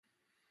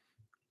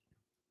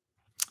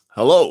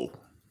Hello.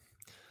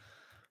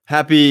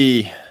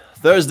 Happy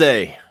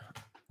Thursday,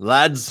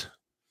 lads,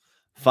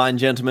 fine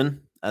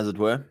gentlemen, as it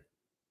were.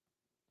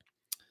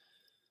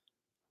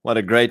 What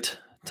a great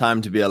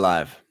time to be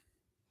alive.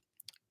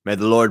 May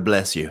the Lord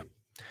bless you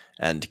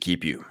and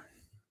keep you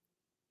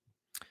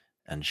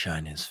and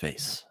shine his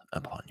face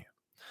upon you.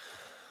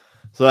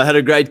 So I had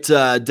a great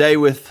day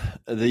with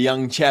the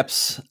young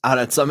chaps out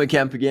at summer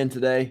camp again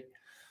today.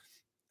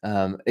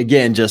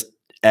 Again, just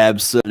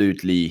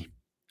absolutely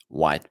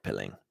white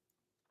pilling.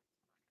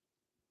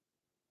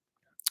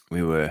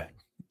 We were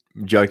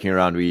joking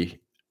around. The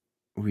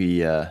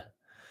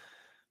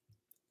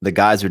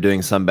guys were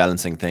doing some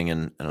balancing thing,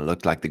 and it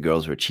looked like the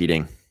girls were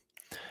cheating.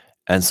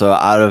 And so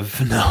out of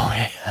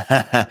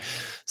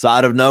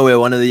nowhere,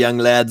 one of the young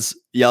lads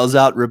yells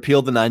out,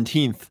 "Repeal the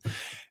 19th."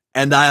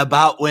 And I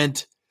about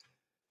went,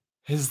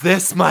 "Is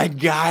this my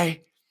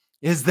guy?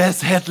 Is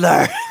this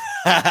Hitler?"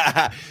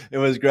 It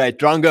was great.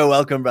 Drongo,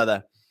 welcome,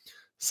 brother.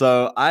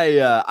 So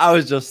I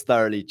was just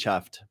thoroughly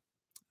chuffed.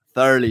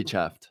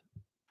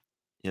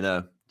 You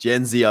know,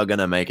 Gen Z are going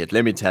to make it.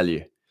 Let me tell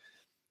you,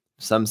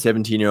 some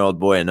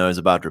 17-year-old boy knows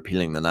about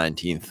repealing the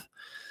 19th.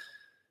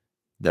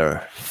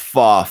 They're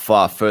far,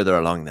 far further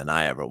along than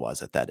I ever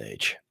was at that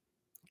age.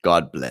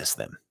 God bless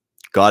them.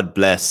 God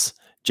bless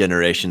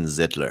Generation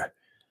Zitler.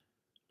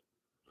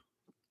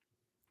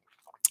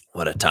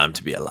 What a time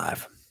to be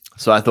alive.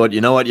 So I thought,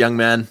 you know what, young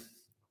man?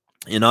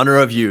 In honor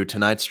of you,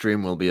 tonight's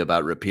stream will be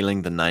about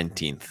repealing the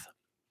 19th.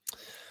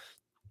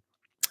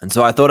 And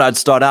so I thought I'd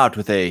start out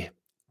with a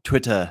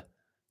Twitter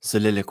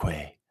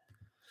soliloquy.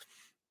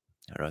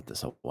 I wrote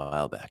this a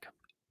while back.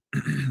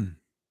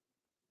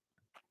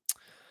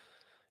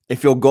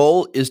 If your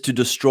goal is to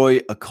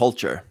destroy a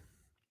culture,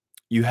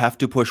 you have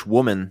to push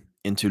women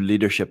into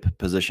leadership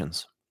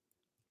positions.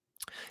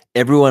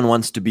 Everyone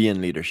wants to be in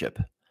leadership.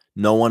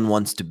 No one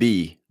wants to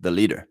be the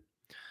leader.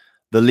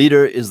 The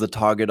leader is the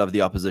target of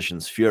the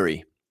opposition's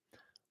fury.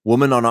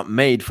 Women are not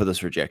made for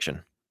this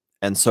rejection,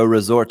 and so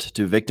resort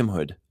to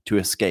victimhood to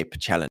escape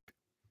challenge.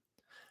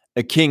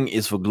 A king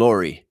is for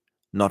glory,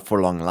 not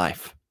for long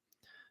life.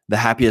 The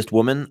happiest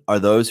women are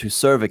those who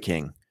serve a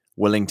king,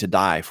 willing to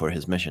die for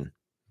his mission.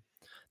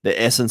 The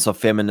essence of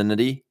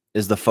femininity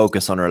is the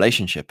focus on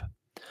relationship.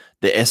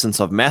 The essence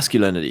of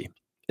masculinity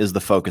is the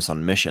focus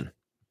on mission.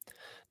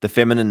 The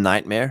feminine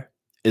nightmare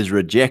is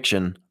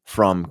rejection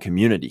from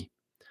community.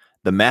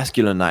 The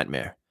masculine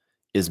nightmare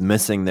is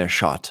missing their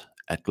shot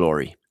at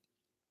glory.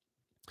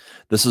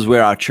 This is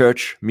where our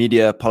church,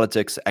 media,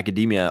 politics,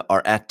 academia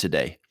are at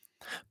today,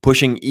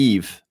 pushing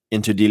Eve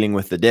into dealing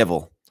with the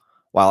devil,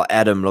 while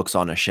Adam looks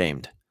on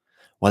ashamed.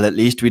 Well, at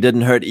least we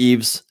didn't hurt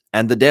Eve's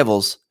and the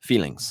devil's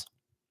feelings.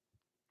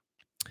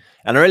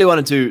 And I really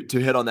wanted to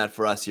hit on that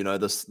for us, you know,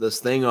 this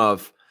thing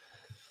of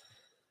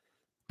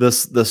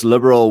this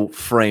liberal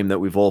frame that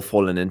we've all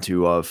fallen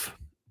into of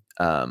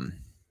kind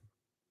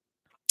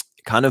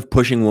of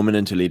pushing women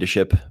into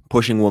leadership,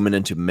 pushing women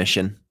into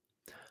mission,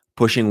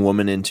 pushing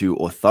women into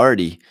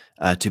authority,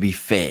 to be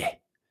fair,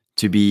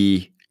 to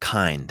be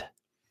kind,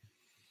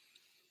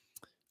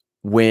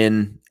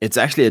 when it's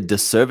actually a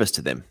disservice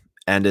to them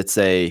and it's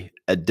a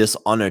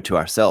dishonor to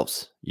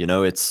ourselves. You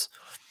know, it's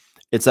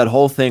that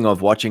whole thing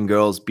of watching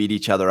girls beat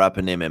each other up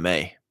in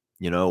MMA,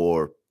 you know,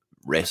 or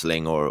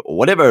wrestling or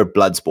whatever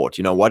blood sport,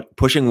 you know, what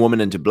pushing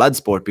women into blood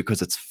sport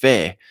because it's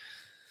fair.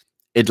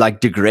 It like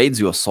degrades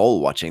your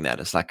soul watching that.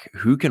 It's like,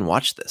 who can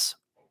watch this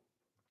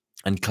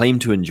and claim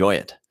to enjoy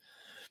it?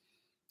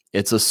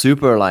 It's a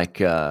super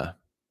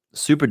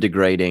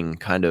degrading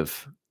kind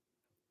of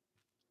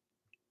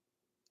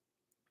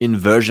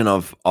inversion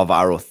of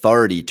our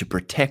authority to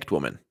protect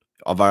women,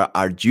 of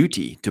our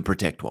duty to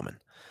protect women.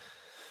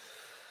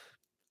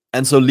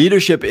 And so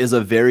leadership is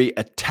a very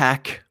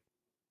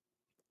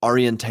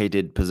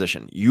attack-orientated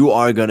position. You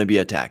are going to be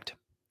attacked.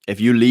 If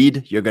you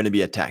lead, you're going to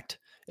be attacked.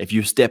 If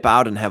you step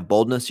out and have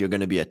boldness, you're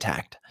going to be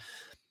attacked.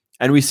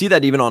 And we see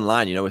that even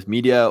online, you know, with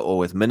media or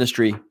with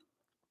ministry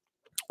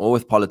or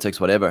with politics,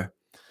 whatever.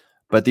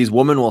 But these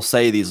women will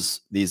say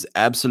these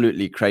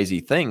absolutely crazy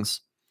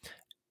things.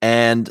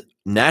 And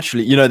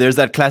naturally, you know, there's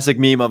that classic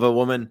meme of a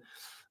woman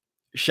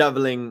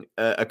shoveling,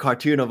 a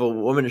cartoon of a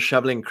woman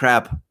shoveling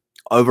crap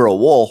over a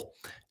wall.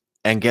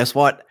 And guess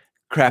what?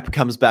 Crap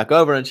comes back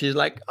over and she's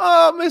like,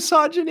 "Oh,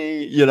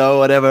 misogyny," you know,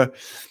 whatever.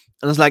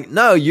 And it's like,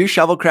 no, you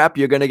shovel crap,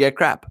 you're going to get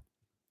crap.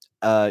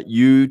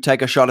 You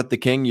take a shot at the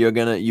king,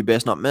 you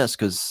best not miss,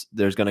 because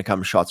there's going to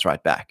come shots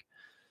right back.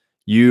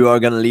 You are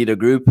going to lead a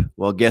group.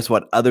 Well, guess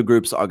what? Other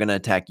groups are going to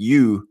attack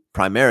you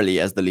primarily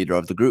as the leader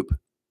of the group.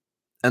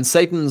 And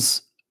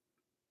Satan's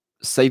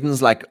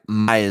like,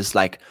 is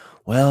like,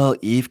 well,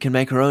 Eve can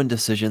make her own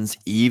decisions.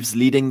 Eve's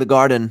leading the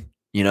garden.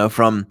 You know,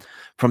 from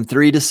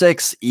 3 to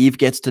 6, Eve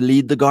gets to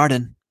lead the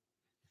garden.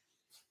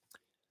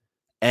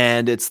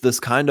 And it's this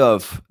kind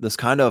of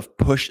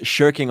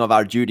shirking of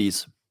our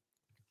duties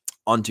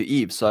onto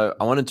Eve. So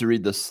I wanted to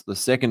read the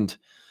second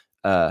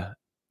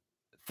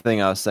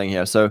thing I was saying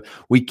here. So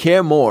we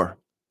care more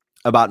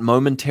about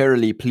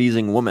momentarily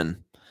pleasing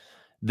women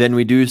than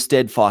we do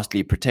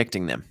steadfastly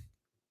protecting them.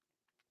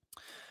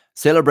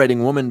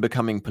 Celebrating women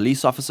becoming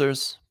police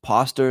officers,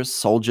 pastors,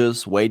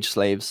 soldiers, wage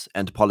slaves,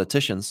 and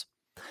politicians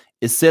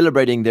is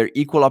celebrating their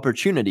equal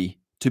opportunity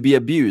to be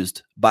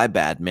abused by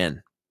bad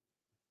men.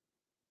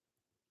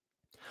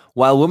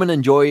 While women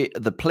enjoy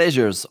the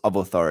pleasures of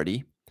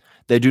authority,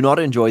 they do not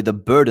enjoy the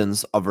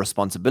burdens of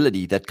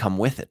responsibility that come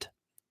with it,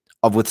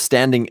 of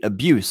withstanding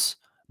abuse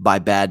by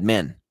bad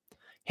men.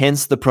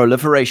 Hence the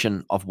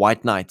proliferation of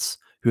white knights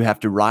who have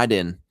to ride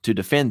in to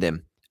defend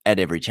them at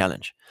every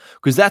challenge.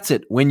 Because that's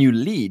it. When you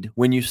lead,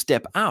 when you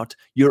step out,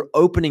 you're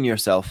opening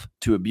yourself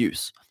to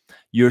abuse.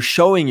 You're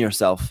showing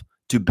yourself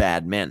to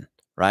bad men,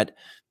 right?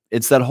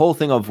 It's that whole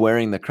thing of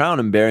wearing the crown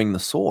and bearing the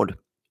sword.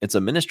 It's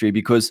a ministry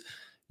because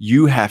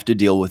you have to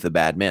deal with the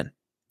bad men.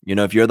 You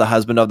know, if you're the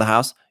husband of the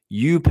house,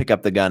 you pick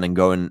up the gun and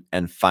go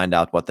and find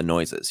out what the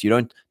noise is. You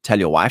don't tell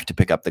your wife to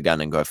pick up the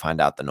gun and go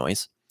find out the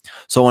noise.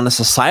 So on a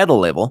societal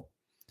level,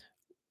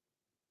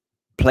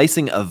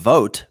 placing a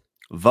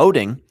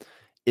voting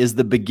is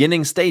the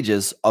beginning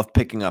stages of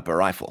picking up a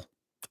rifle.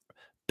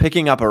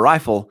 Picking up a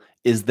rifle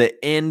is the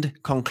end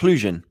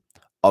conclusion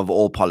of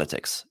all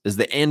politics, is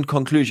the end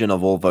conclusion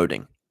of all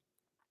voting.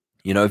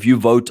 You know, if you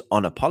vote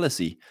on a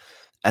policy,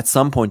 at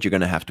some point you're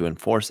going to have to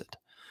enforce it.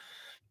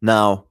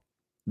 Now,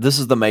 this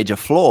is the major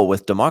flaw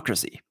with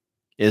democracy,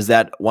 is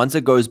that once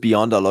it goes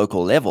beyond a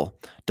local level,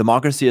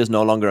 democracy is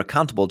no longer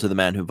accountable to the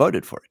man who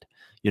voted for it.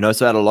 You know,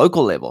 so at a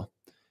local level,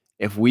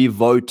 if we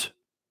vote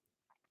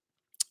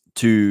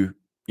to,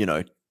 you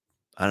know,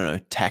 I don't know,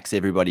 tax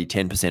everybody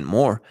 10%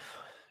 more,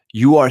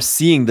 you are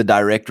seeing the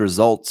direct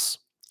results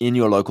in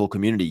your local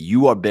community.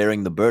 You are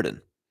bearing the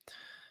burden.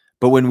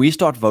 But when we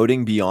start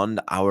voting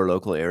beyond our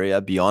local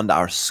area, beyond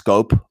our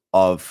scope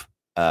of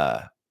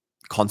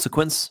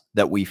consequence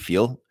that we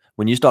feel,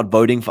 when you start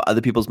voting for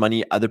other people's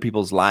money, other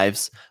people's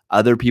lives,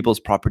 other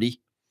people's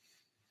property,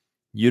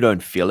 you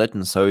don't feel it.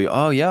 And so,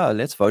 oh yeah,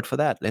 let's vote for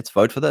that. Let's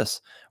vote for this.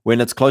 When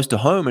it's close to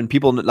home and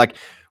people like,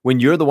 when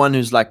you're the one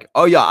who's like,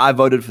 oh yeah, I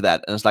voted for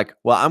that. And it's like,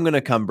 well, I'm going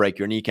to come break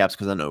your kneecaps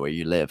because I know where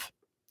you live.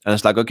 And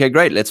it's like, okay,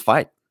 great, let's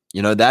fight.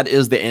 You know, that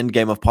is the end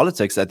game of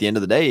politics at the end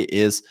of the day,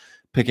 is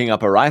picking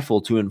up a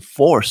rifle to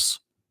enforce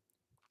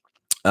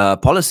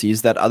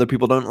policies that other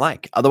people don't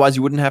like. Otherwise,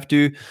 you wouldn't have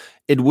to,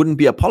 it wouldn't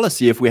be a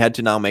policy if we had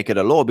to now make it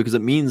a law, because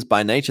it means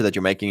by nature that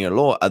you're making it a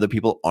law, other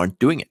people aren't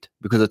doing it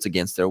because it's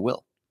against their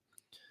will.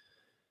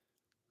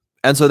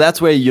 And so that's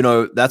where, you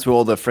know, that's where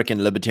all the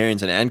freaking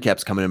libertarians and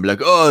ANCAPs come in and be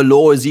like, oh,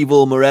 law is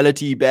evil,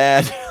 morality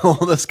bad,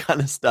 all this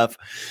kind of stuff.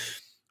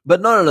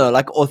 But no.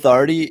 Like,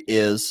 authority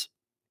is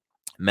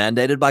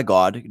mandated by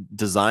God,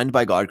 designed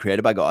by God,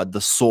 created by God.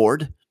 The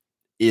sword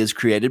is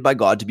created by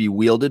God to be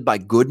wielded by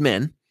good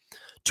men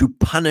to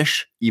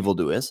punish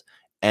evildoers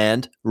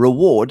and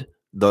reward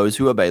those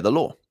who obey the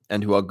law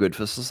and who are good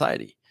for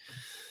society.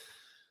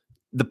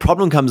 The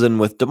problem comes in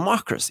with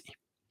democracy.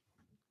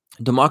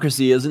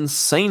 Democracy is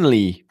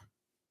insanely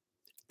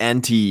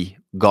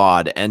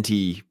anti-God,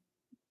 anti,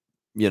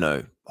 you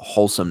know,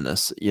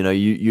 wholesomeness. You know,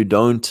 you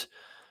don't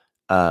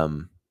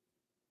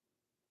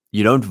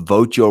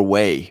vote your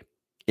way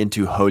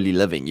into holy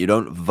living. You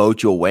don't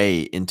vote your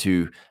way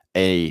into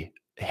a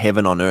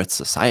heaven on earth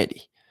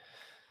society.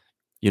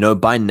 You know,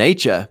 by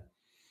nature,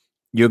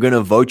 you're going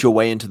to vote your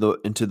way into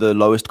the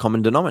lowest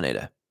common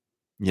denominator.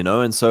 You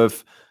know, and so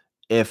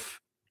if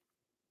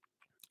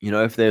you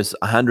know, if there's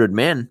 100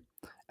 men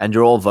and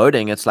you're all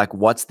voting, it's like,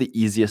 what's the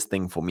easiest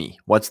thing for me?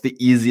 What's the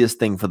easiest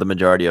thing for the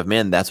majority of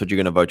men? That's what you're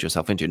going to vote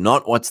yourself into.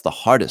 Not what's the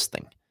hardest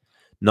thing,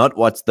 not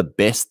what's the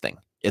best thing.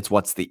 It's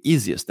what's the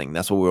easiest thing.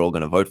 That's what we're all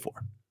going to vote for.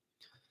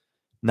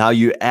 Now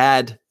you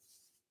add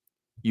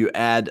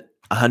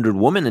 100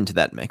 women into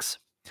that mix.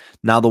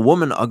 Now the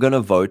women are going to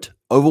vote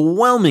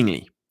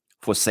overwhelmingly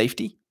for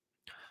safety,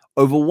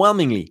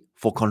 overwhelmingly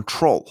for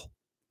control,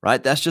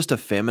 right? That's just a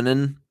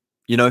feminine,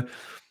 you know,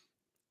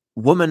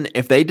 woman.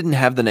 If they didn't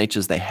have the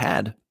natures they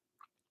had,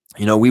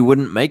 you know, we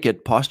wouldn't make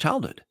it past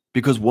childhood,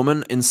 because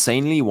women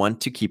insanely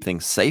want to keep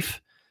things safe,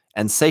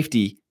 and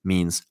safety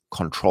means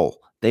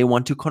control. They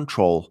want to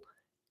control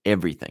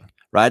everything,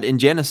 right? In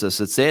Genesis,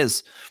 it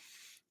says,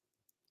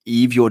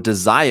 Eve, your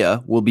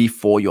desire will be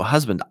for your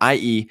husband,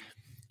 i.e.,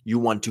 you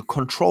want to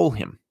control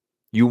him.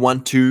 You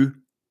want to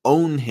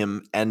own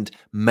him and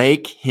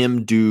make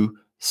him do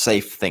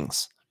safe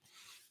things.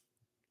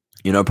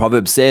 You know,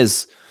 Proverbs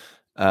says,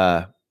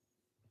 where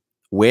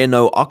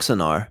no oxen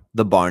are,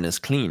 the barn is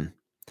clean,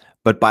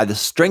 but by the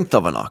strength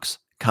of an ox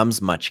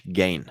comes much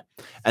gain.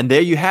 And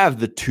there you have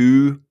the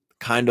two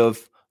kind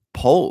of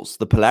poles,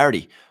 the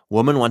polarity.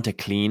 Women want a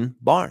clean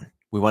barn.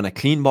 We want a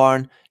clean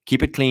barn,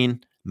 keep it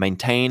clean,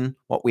 maintain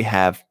what we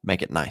have,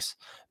 make it nice.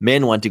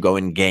 Men want to go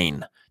and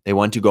gain. They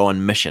want to go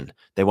on mission.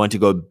 They want to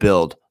go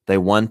build. They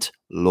want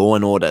law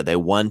and order. They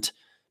want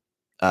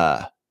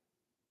to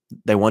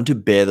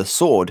bear the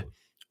sword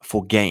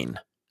for gain.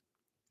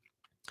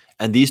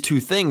 And these two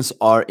things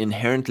are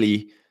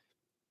inherently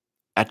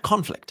at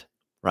conflict,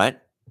 right?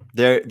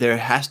 There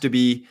has to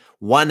be,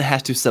 one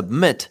has to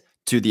submit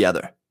to the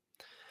other.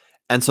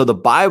 And so the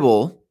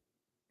Bible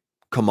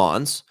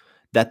commands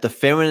that the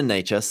feminine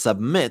nature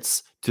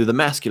submits to the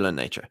masculine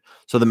nature.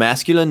 So the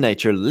masculine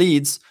nature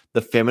leads,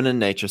 the feminine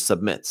nature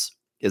submits,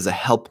 is a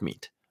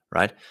helpmeet,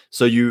 right?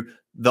 So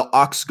the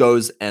ox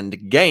goes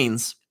and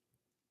gains,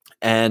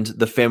 and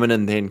the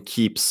feminine then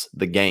keeps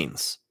the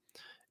gains.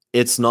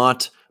 It's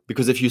not,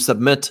 because if you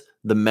submit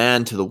the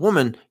man to the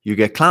woman, you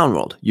get clown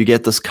world. You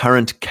get this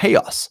current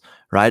chaos,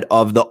 right,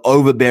 of the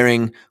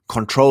overbearing,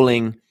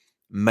 controlling,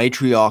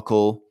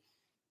 matriarchal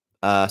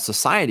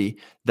society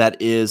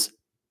that is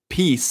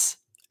peace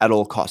at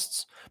all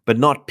costs, but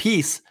not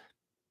peace,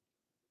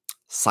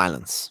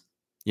 silence.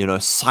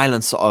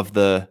 Silence of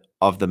the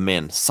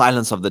men,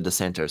 silence of the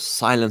dissenters,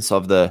 silence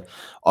of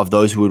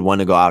those who would want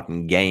to go out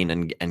and gain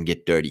and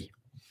get dirty.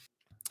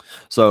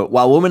 So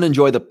while women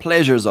enjoy the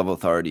pleasures of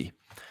authority,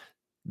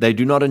 they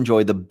do not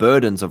enjoy the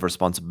burdens of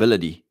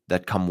responsibility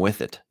that come with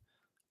it,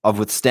 of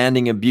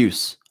withstanding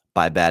abuse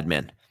by bad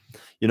men.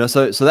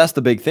 So that's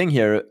the big thing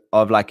here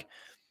of like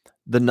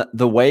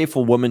the way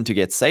for women to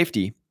get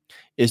safety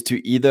is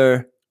to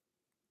either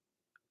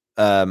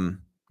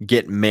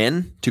get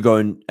men to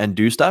go and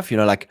do stuff,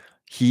 like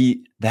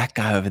that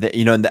guy over there,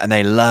 and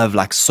they love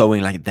like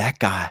sewing, like that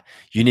guy,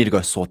 you need to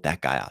go sort that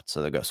guy out.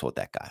 So they go sort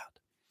that guy out.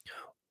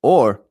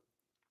 Or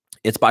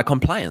it's by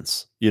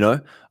compliance,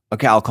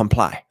 okay, I'll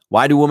comply.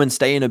 Why do women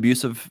stay in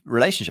abusive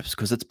relationships?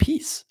 Because it's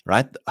peace,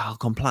 right? I'll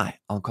comply.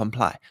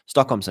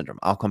 Stockholm syndrome,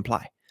 I'll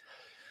comply.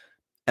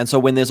 And so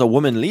when there's a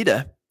woman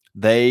leader,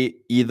 they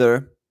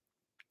either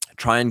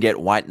try and get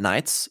white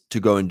knights to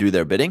go and do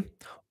their bidding,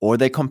 or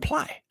they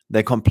comply.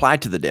 They comply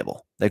to the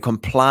devil. They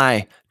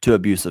comply to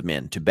abusive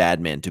men, to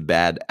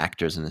bad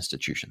actors and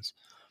institutions.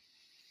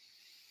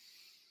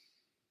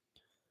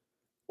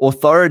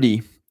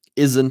 Authority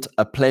isn't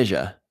a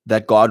pleasure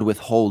that God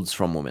withholds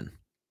from women.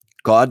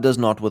 God does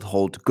not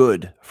withhold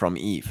good from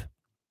Eve.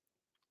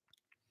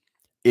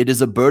 It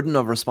is a burden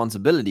of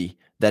responsibility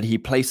that he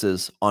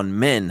places on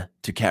men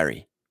to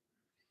carry.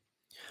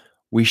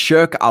 We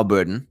shirk our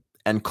burden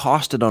and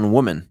cast it on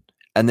women,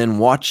 and then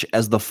watch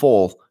as the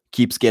fall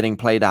keeps getting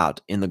played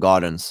out in the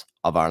gardens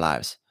of our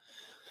lives.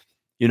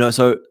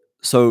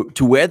 So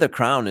to wear the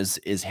crown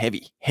is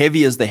heavy.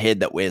 Heavy is the head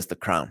that wears the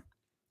crown.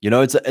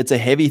 It's a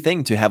heavy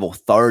thing to have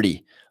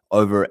authority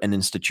over an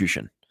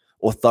institution,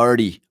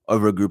 authority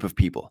over a group of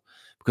people,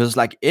 because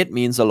like it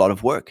means a lot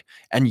of work.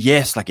 And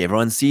yes, like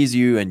everyone sees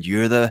you and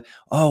you're the,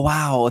 oh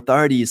wow,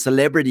 authority,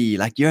 celebrity,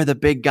 like you're the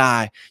big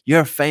guy,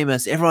 you're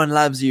famous, everyone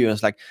loves you. And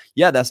it's like,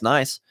 yeah, that's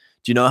nice.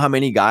 Do you know how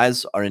many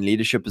guys are in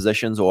leadership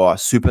positions or are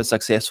super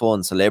successful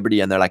and celebrity,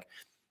 and they're like,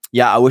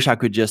 yeah, I wish I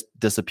could just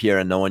disappear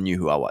and no one knew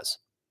who I was?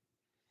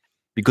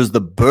 Because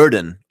the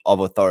burden of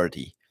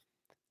authority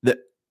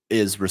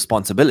is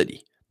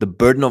responsibility. The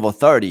burden of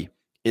authority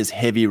is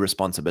heavy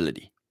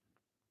responsibility.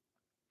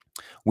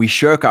 We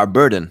shirk our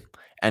burden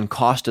and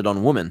cast it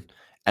on women,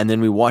 and then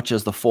we watch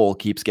as the fall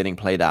keeps getting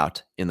played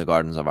out in the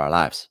gardens of our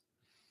lives.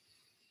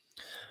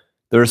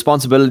 The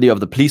responsibility of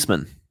the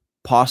policeman,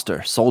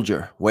 pastor,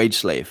 soldier, wage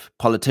slave,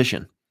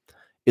 politician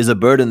is a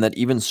burden that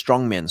even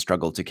strong men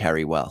struggle to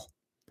carry well.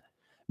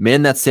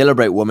 Men that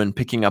celebrate women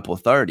picking up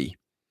authority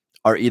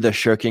are either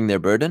shirking their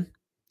burden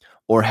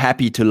or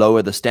happy to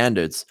lower the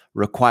standards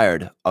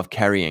required of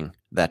carrying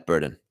that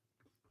burden.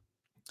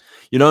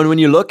 And when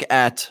you look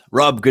at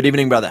Rob, good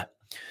evening, brother.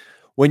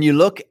 When you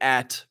look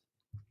at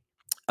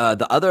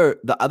the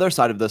other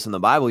side of this in the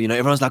Bible,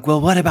 everyone's like,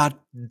 well, what about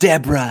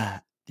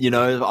Deborah?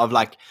 Of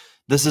like,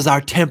 this is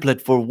our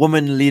template for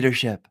woman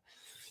leadership.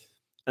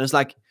 And it's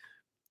like,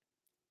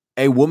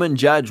 a woman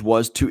judge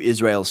was to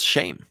Israel's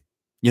shame.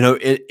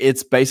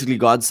 It's basically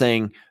God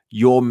saying,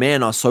 your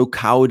men are so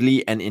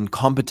cowardly and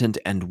incompetent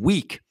and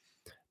weak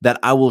that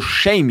I will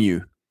shame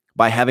you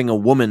by having a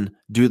woman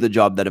do the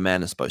job that a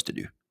man is supposed to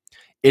do.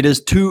 It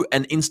is to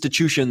an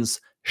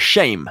institution's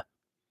shame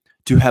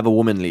to have a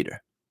woman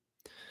leader.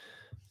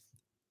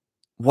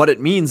 What it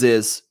means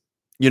is,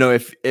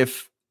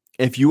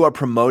 if you are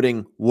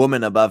promoting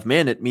women above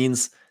men, it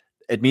means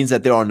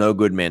that there are no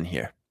good men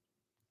here.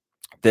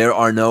 There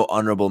are no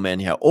honorable men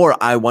here. Or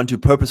I want to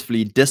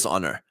purposefully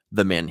dishonor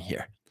the men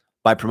here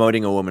by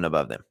promoting a woman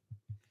above them.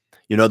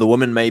 The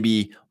woman may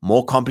be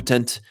more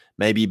competent,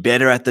 maybe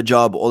better at the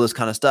job, all this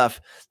kind of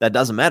stuff. That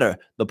doesn't matter.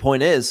 The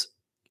point is,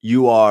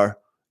 you are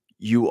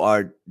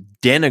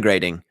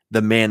denigrating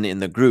the men in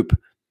the group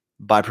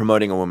by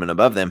promoting a woman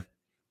above them.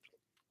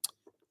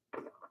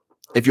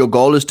 If your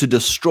goal is to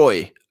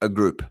destroy a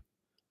group,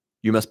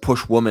 you must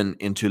push women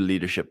into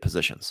leadership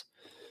positions.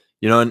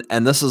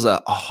 And this is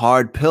a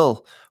hard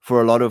pill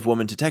for a lot of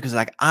women to take. It's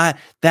like,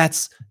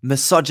 that's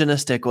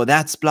misogynistic, or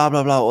that's blah,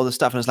 blah, blah, all this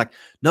stuff. And it's like,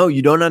 no,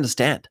 you don't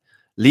understand.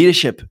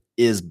 Leadership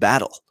is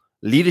battle.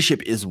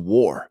 Leadership is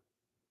war.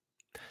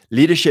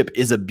 Leadership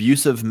is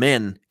abusive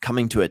men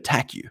coming to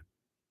attack you.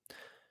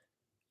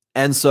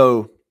 And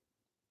so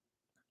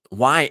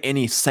why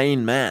any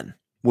sane man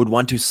would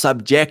want to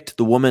subject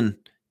the woman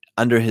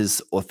under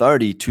his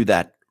authority to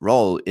that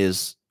role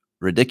is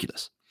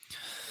ridiculous.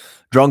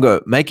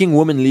 Drongo, making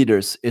women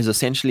leaders is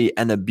essentially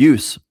an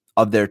abuse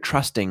of their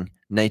trusting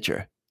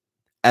nature,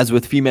 as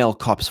with female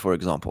cops, for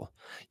example.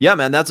 Yeah,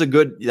 man, that's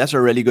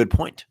a really good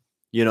point.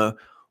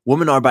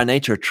 Women are by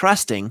nature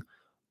trusting.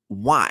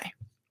 Why?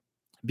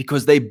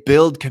 Because they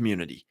build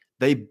community,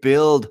 they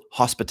build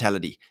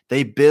hospitality,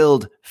 they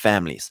build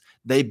families,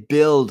 they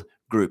build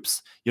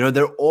groups.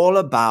 They're all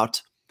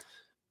about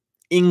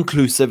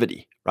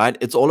inclusivity, right?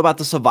 It's all about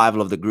the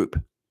survival of the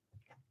group.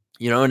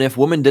 And if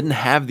women didn't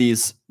have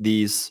these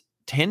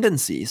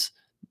tendencies,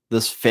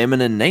 this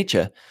feminine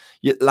nature,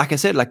 like I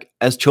said, like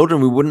as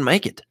children, we wouldn't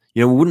make it.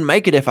 We wouldn't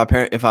make it if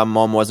our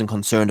mom wasn't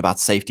concerned about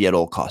safety at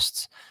all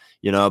costs.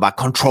 About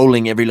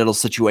controlling every little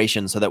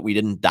situation so that we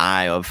didn't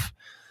die of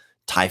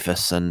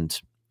typhus and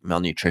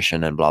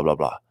malnutrition and blah blah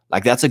blah.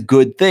 Like that's a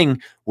good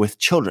thing with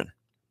children.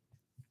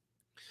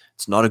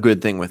 It's not a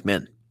good thing with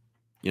men.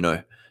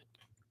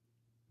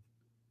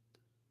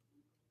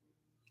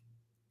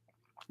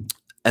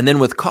 And then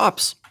with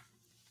cops,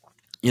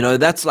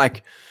 that's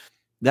like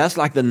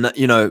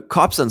the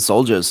cops and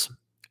soldiers.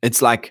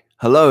 It's like,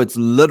 hello, it's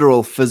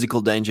literal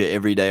physical danger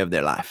every day of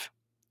their life.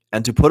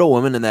 And to put a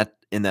woman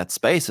in that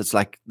space, it's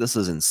like, this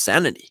is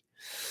insanity.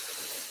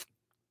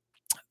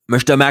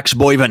 Mr. Max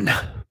Boyven,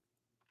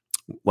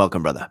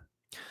 welcome, brother.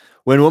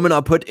 When women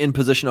are put in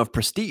position of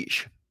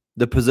prestige,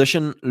 the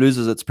position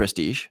loses its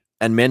prestige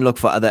and men look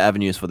for other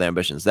avenues for their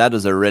ambitions. That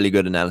is a really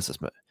good analysis.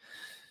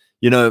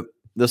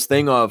 This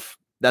thing of,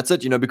 that's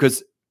it,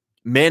 because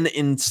men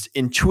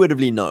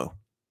intuitively know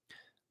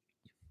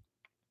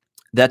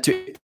that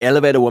to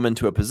elevate a woman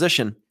to a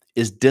position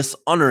is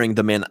dishonoring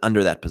the men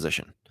under that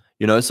position.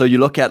 So you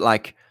look at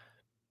like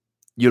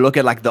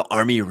the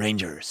Army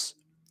Rangers,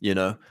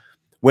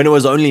 when it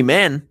was only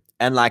men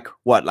and I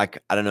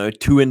don't know,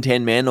 2 in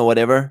 10 men or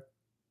whatever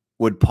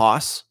would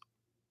pass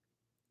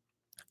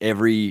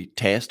every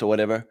test or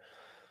whatever.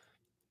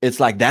 It's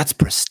like, that's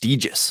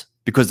prestigious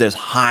because there's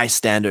high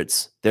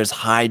standards, there's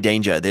high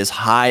danger, there's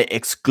high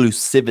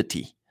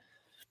exclusivity.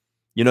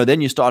 Then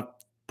you start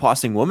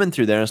passing women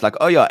through there and it's like,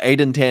 oh yeah, 8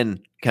 in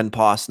 10 can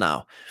pass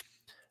now.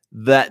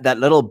 That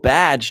little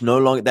badge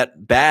that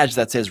badge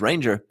that says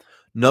Ranger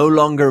no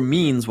longer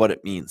means what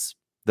it means.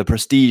 The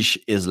prestige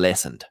is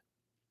lessened.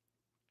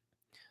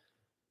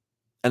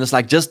 And it's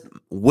like, just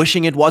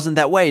wishing it wasn't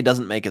that way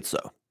doesn't make it so.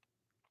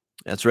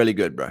 That's really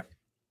good, bro.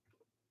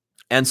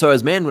 And so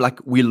as men,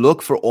 we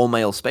look for all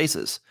male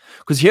spaces.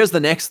 Because here's the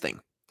next thing.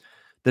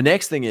 The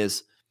next thing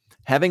is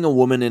having a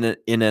woman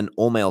in an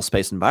all male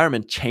space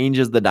environment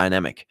changes the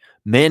dynamic.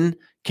 Men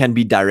can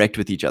be direct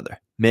with each other.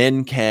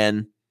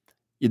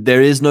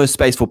 There is no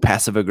space for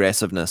passive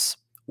aggressiveness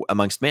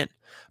amongst men.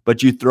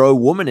 But you throw a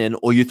woman in,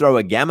 or you throw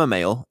a gamma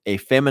male,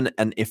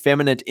 an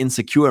effeminate,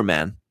 insecure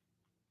man,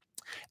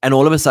 and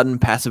all of a sudden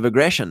passive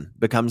aggression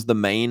becomes the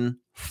main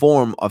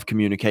form of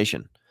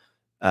communication.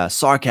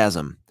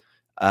 Sarcasm,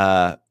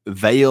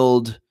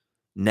 veiled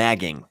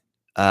nagging,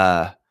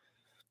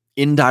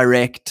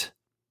 indirect,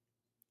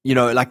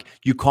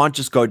 you can't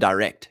just go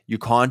direct. You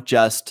can't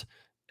just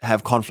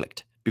have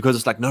conflict because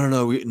it's like, no,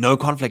 no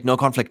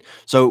conflict.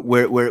 So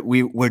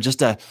we're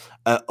just a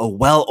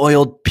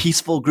well-oiled,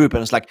 peaceful group.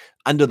 And it's like,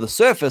 under the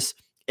surface,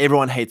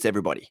 everyone hates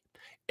everybody.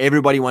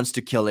 Everybody wants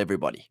to kill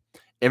everybody.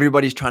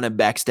 Everybody's trying to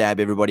backstab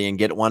everybody and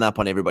get one up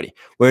on everybody.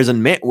 Whereas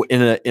in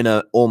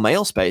a all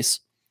male space,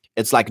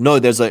 it's like, no,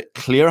 there's a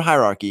clear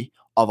hierarchy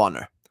of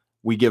honor.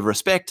 We give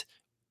respect,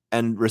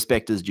 and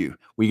respect is due.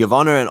 We give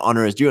honor, and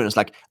honor is due. And it's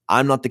like,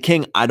 I'm not the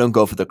king. I don't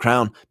go for the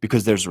crown,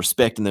 because there's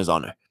respect and there's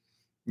honor.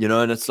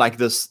 And it's like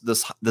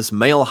this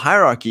male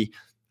hierarchy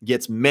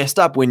gets messed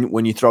up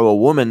when you throw a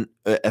woman,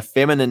 a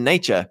feminine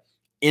nature,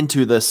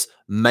 into this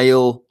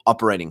male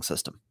operating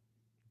system.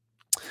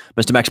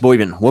 Mr. Max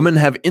Boyven, women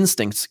have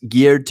instincts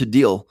geared to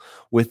deal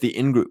with the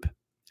in-group.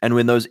 And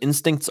when those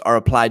instincts are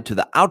applied to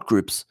the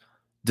out-groups,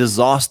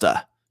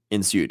 disaster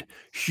ensued.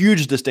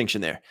 Huge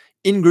distinction there.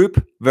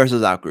 In-group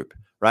versus out-group,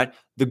 right?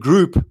 The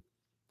group,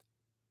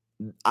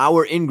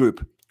 our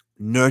in-group,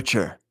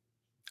 nurture,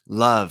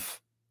 love,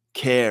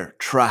 care,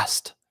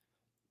 trust,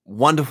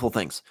 wonderful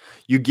things.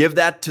 You give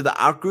that to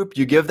the out-group,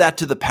 you give that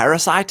to the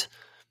parasite.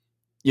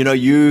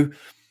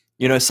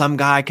 Some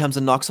guy comes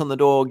and knocks on the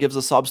door, gives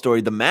a sob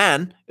story. The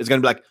man is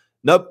going to be like,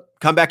 nope,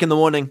 come back in the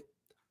morning.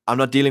 I'm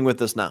not dealing with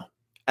this now.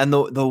 And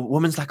the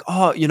woman's like,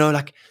 oh,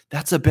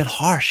 that's a bit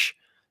harsh.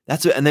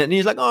 And then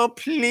he's like, oh,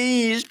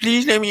 please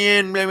let me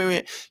in.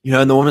 And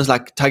the woman's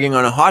like tugging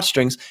on her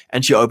heartstrings,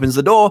 and she opens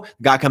the door.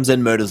 The guy comes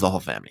in, murders the whole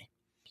family.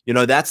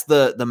 That's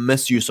the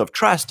misuse of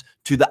trust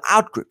to the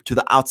out-group, to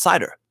the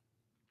outsider.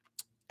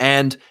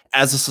 And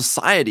as a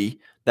society,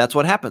 that's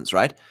what happens,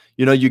 right?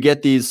 You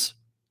get these,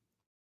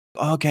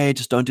 okay,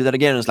 just don't do that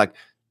again. And it's like,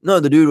 no,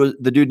 the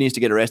dude needs to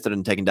get arrested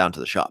and taken down to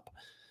the shop.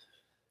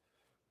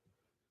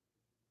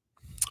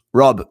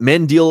 Rob,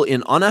 men deal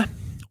in honor,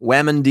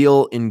 women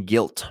deal in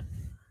guilt.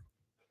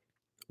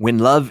 When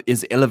love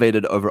is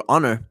elevated over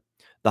honor,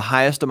 the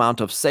highest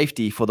amount of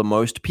safety for the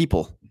most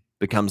people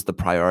becomes the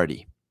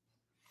priority.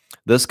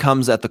 This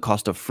comes at the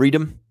cost of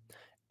freedom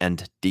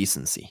and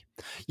decency.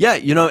 Yeah,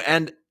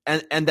 and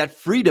that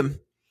freedom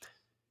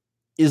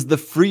is the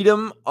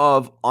freedom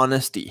of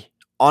honesty.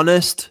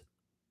 Honest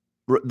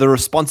the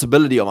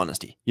responsibility of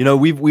honesty.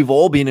 We've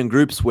all been in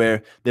groups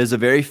where there's a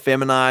very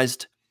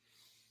feminized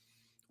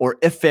or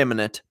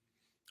effeminate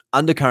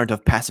undercurrent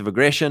of passive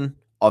aggression,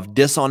 of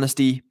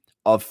dishonesty,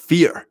 of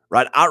fear,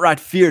 right? Outright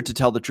fear to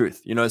tell the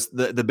truth. It's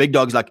the big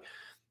dog's like,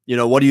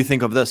 what do you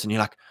think of this? And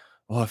you're like,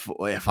 oh,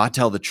 if I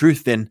tell the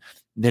truth, then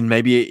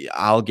maybe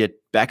I'll get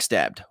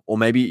backstabbed, or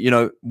maybe,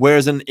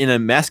 whereas in a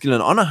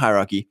masculine honor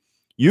hierarchy,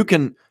 you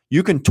can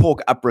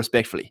talk up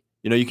respectfully.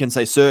 You can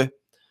say, sir,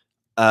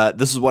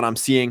 this is what I'm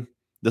seeing.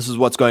 This is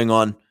what's going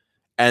on.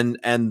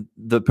 And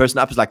the person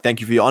up is like, thank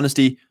you for your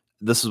honesty.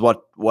 This is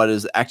what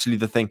is actually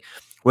the thing.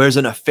 Whereas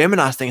in a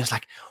feminized thing, it's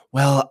like,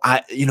 well,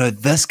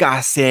 this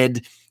guy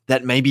said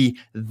that maybe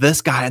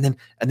this guy, and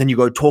then you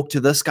go talk to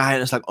this guy,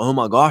 and it's like, oh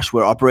my gosh,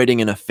 we're operating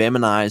in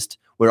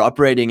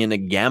a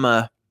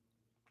gamma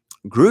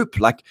group.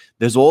 Like,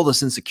 there's all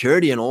this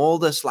insecurity and all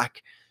this,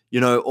 like,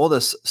 all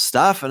this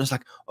stuff. And it's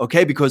like,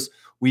 okay, because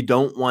we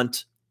don't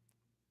want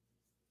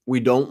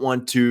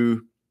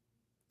to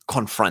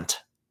confront.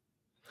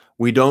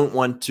 We don't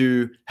want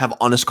to have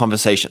honest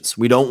conversations.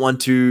 We don't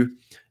want to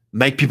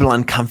make people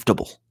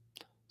uncomfortable.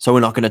 So we're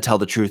not going to tell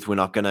the truth. We're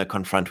not going to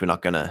confront. We're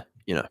not going to,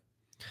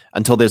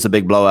 until there's a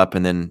big blow up,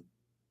 and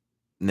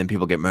then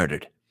people get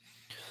murdered.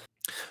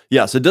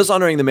 Yeah. So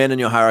dishonoring the men in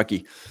your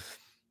hierarchy.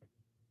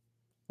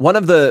 One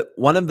of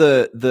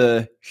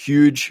the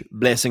huge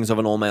blessings of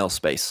an all male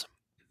space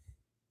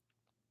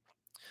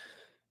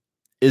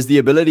is the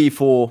ability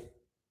for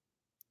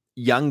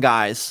young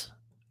guys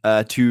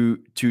to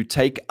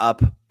take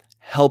up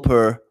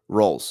helper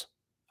roles,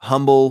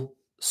 humble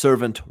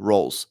servant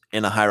roles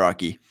in a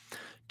hierarchy,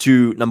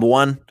 to, number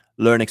one,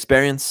 learn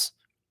experience,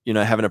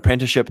 have an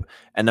apprenticeship,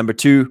 and number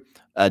two,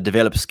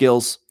 develop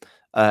skills,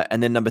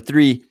 and then number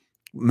three,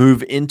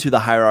 move into the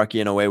hierarchy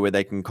in a way where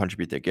they can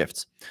contribute their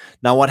gifts.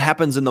 Now, what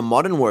happens in the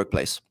modern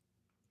workplace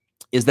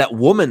is that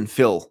women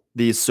fill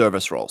these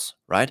service roles,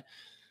 right?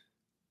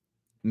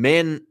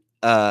 Men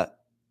are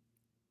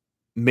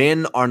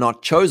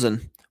not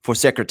chosen for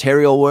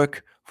secretarial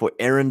work, for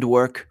errand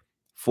work,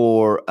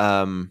 for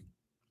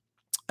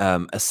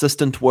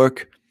assistant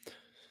work,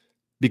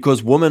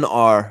 because women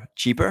are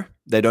cheaper.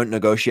 They don't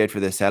negotiate for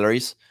their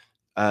salaries.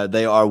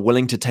 They are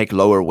willing to take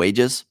lower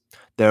wages.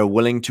 They're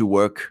willing to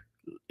work,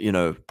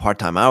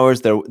 part-time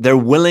hours. They're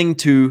willing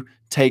to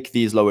take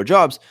these lower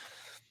jobs.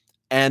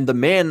 And the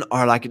men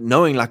are like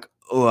knowing like,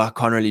 oh, I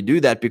can't really do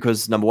that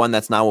because, number one,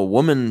 that's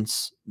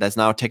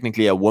now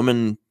technically a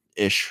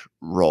woman-ish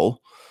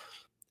role.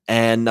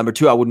 And number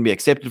two, I wouldn't be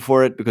accepted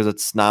for it because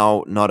it's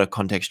now not a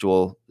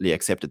contextually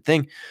accepted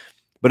thing.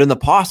 But in the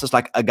past, it's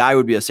like a guy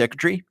would be a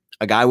secretary,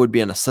 a guy would be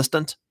an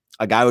assistant,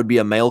 a guy would be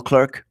a mail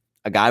clerk,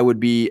 a guy would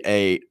be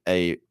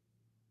a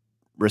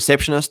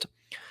receptionist,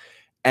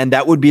 and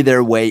that would be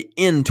their way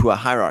into a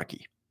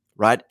hierarchy,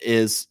 right?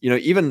 Is,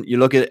 even you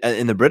look at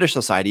in the British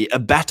society, a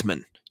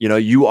batman,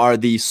 you are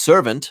the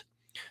servant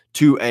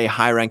to a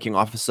high-ranking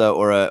officer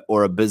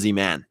or a busy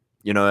man,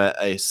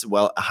 a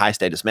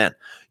high-status man.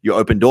 You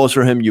open doors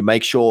for him. You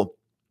make sure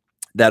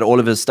that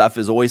all of his stuff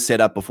is always set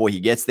up before he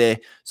gets there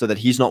so that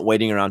he's not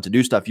waiting around to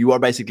do stuff. You are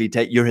basically,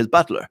 you're his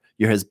butler.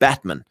 You're his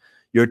Batman.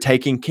 You're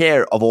taking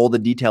care of all the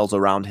details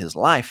around his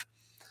life.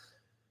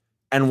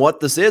 And what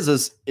this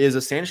is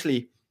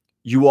essentially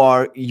you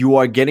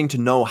are getting to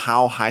know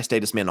how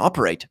high-status men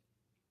operate.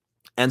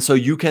 And so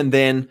you can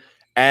then,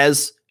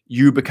 as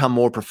you become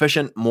more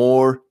proficient,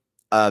 more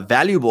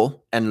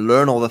valuable, and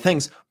learn all the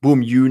things,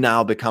 boom, you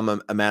now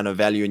become a man of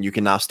value, and you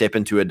can now step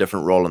into a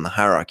different role in the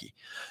hierarchy.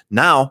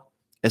 Now,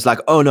 it's like,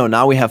 oh no,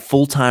 now we have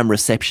full-time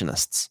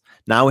receptionists.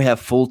 Now we have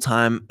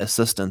full-time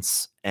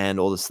assistants and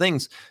all these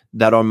things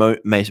that are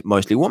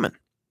mostly women.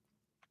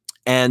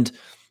 And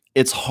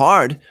it's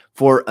hard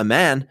for a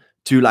man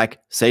to like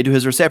say to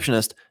his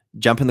receptionist,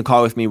 jump in the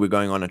car with me, we're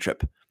going on a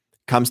trip.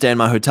 Come stay in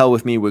my hotel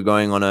with me, we're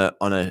going on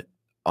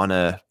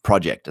a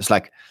project. It's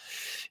like,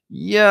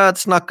 yeah,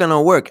 it's not going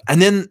to work.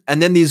 And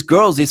then these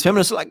girls, these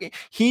feminists are like,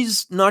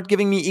 he's not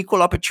giving me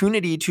equal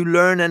opportunity to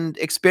learn and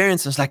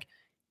experience. And it's like,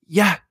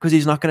 yeah, because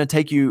he's not going to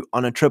take you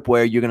on a trip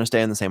where you're going to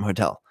stay in the same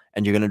hotel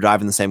and you're going to drive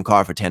in the same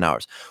car for 10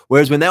 hours.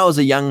 Whereas when that was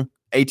a young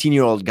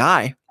 18-year-old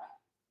guy,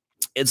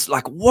 it's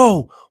like,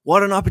 whoa,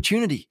 what an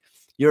opportunity.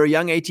 You're a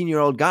young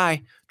 18-year-old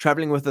guy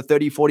traveling with a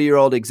 30,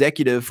 40-year-old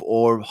executive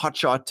or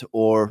hotshot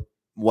or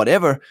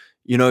whatever,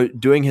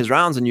 doing his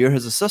rounds, and you're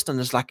his assistant.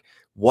 It's like,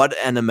 what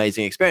an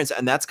amazing experience.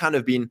 And that's kind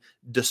of been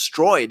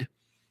destroyed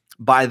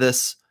by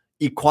this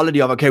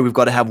equality of, okay, we've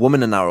got to have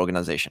women in our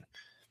organization.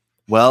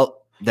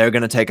 Well, they're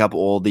going to take up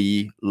all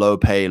the low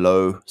pay,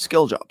 low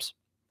skill jobs.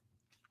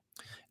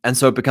 And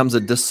so it becomes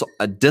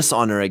a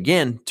dishonor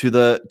again to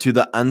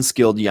the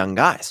unskilled young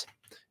guys.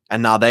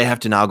 And now they have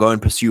to now go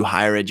and pursue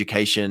higher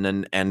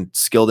education and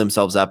skill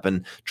themselves up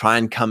and try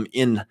and come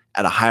in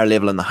at a higher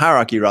level in the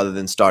hierarchy rather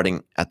than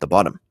starting at the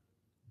bottom.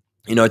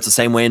 It's the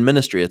same way in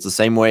ministry. It's the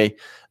same way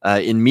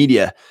in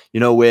media,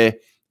 where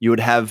you would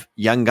have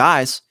young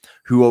guys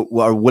who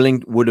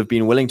would have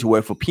been willing to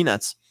work for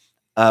peanuts,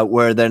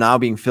 where they're now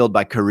being filled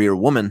by career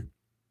women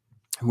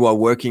who are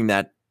working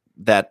that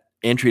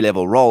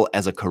entry-level role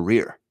as a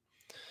career.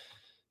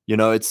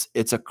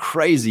 It's a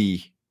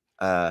crazy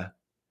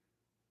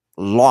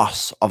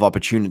loss of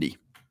opportunity.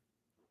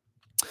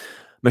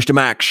 Mr.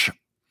 Max,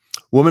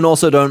 women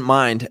also don't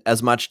mind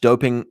as much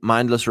doping,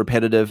 mindless,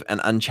 repetitive,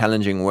 and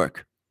unchallenging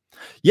work.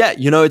 Yeah,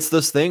 it's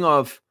this thing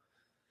of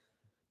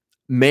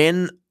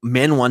men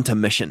want a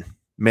mission.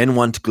 Men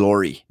want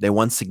glory. They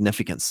want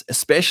significance,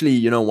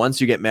 especially, once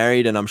you get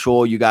married. And I'm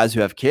sure you guys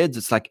who have kids,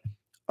 it's like,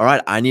 all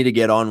right, I need to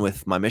get on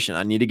with my mission.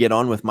 I need to get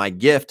on with my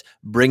gift,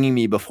 bringing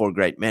me before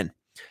great men.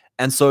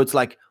 And so it's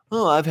like,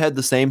 oh, I've had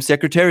the same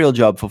secretarial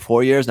job for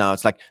 4 years now.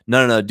 It's like,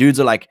 no. Dudes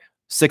are like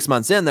 6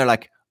 months in. They're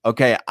like,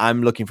 okay,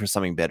 I'm looking for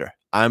something better.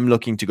 I'm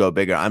looking to go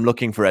bigger. I'm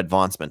looking for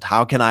advancement.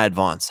 How can I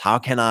advance? How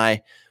can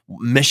I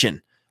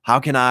mission? How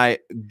can I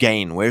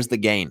gain? Where's the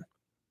gain?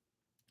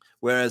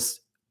 Whereas,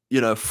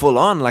 full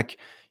on, like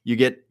you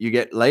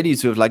get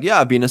ladies who have like, yeah,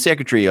 I've been a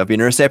secretary, I've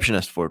been a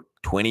receptionist for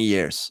 20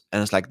 years.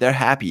 And it's like, they're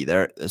happy.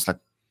 It's like,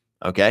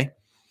 okay.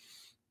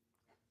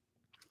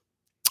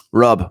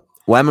 Rob,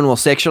 women will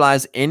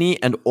sexualize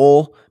any and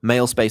all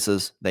male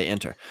spaces they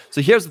enter.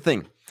 So here's the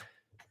thing.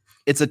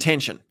 It's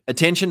attention.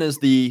 Attention is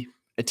the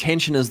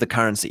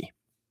currency.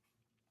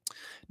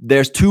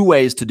 There's two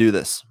ways to do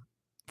this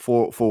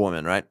for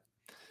women, right?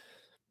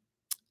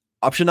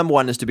 Option number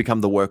one is to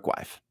become the work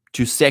wife,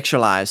 to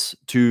sexualize,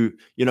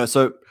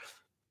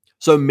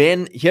 so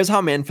men, here's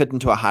how men fit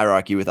into a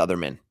hierarchy with other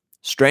men: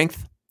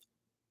 strength,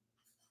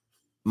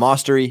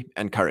 mastery,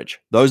 and courage.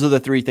 Those are the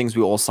three things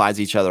we all size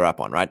each other up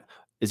on, right?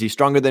 Is he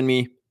stronger than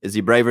me? Is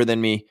he braver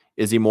than me?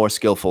 Is he more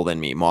skillful than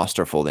me,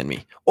 masterful than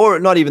me? Or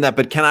not even that,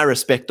 but can I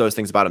respect those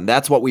things about him?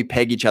 That's what we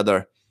peg each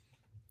other.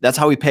 That's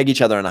how we peg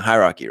each other in a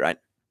hierarchy, right?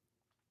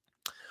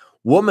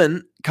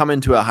 Women come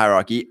into a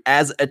hierarchy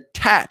as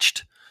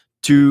attached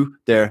to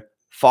their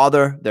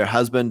father, their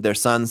husband, their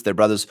sons, their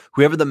brothers,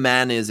 whoever the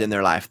man is in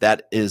their life.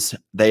 That is,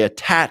 they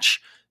attach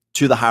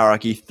to the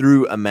hierarchy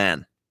through a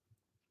man.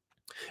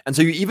 And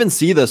so you even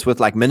see this with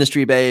like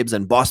ministry babes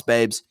and boss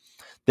babes.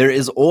 There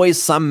is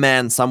always some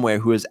man somewhere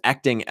who is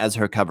acting as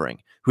her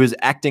covering, who is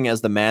acting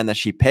as the man that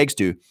she pegs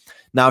to.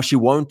 Now, she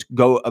won't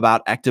go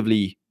about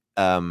actively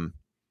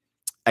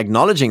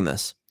acknowledging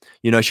this.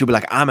 She'll be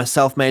like, I'm a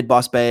self-made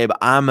boss babe.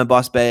 I'm a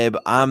boss babe.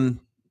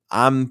 I'm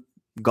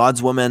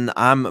God's woman.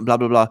 I'm blah,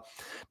 blah, blah.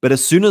 But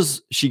as soon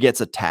as she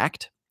gets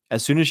attacked,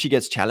 as soon as she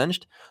gets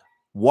challenged,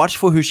 watch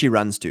for who she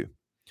runs to.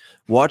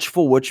 Watch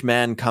for which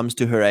man comes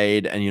to her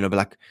aid and, be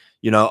like,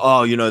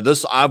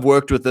 this, I've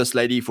worked with this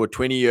lady for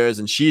 20 years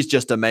and she's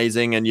just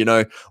amazing.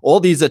 And, all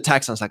these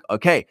attacks. And it's like,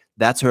 okay,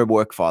 that's her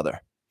work father.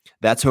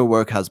 That's her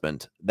work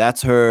husband.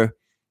 That's her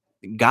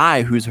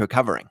guy who's her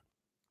covering.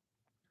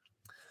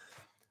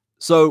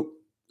 So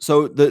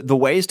the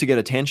ways to get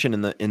attention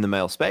in the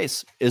male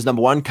space is,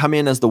 number one, come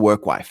in as the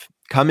work wife.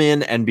 Come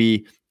in and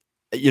be,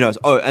 so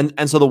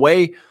the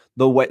way,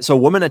 so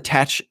women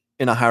attach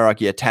in a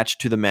hierarchy,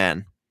 attached to the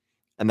man.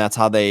 And that's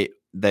how they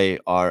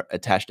are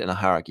attached in a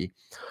hierarchy.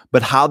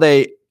 But how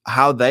they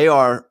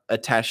are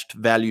attached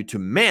value to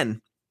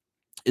men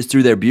is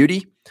through their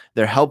beauty,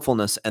 their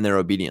helpfulness, and their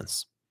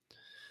obedience.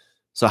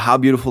 So how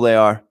beautiful they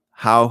are,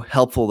 how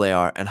helpful they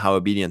are, and how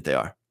obedient they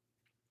are.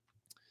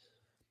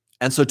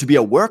 And so to be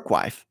a work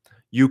wife,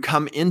 you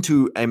come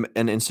into an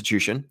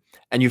institution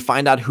and you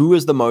find out who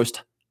is the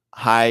most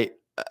high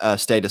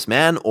status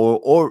man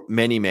or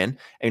many men.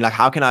 And you're like,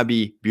 how can I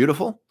be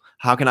beautiful?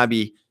 How can I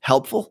be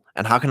helpful?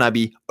 And how can I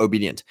be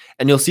obedient?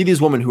 And you'll see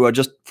these women who are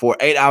just for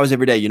 8 hours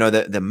every day.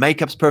 Their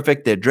makeup's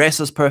perfect. Their dress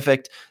is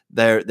perfect.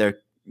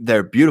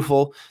 They're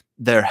beautiful.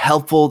 They're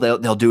helpful.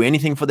 They'll do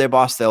anything for their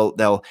boss.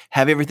 They'll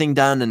have everything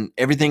done and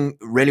everything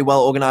really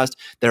well organized.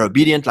 They're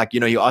obedient. Like,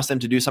 you ask them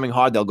to do something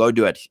hard, they'll go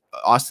do it.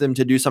 Ask them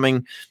to do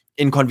something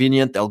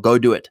inconvenient, they'll go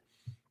do it.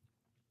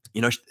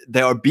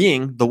 They are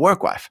being the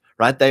work wife,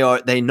 right?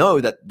 They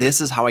know that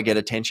this is how I get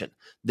attention.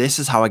 This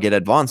is how I get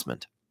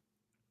advancement.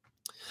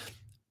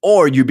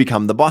 Or you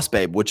become the boss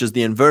babe, which is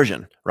the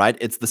inversion, right?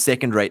 It's the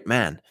second-rate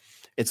man.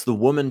 It's the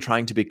woman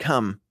trying to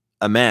become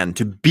a man,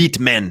 to beat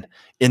men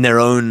in their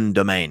own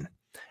domain.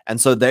 And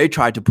so they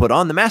try to put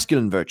on the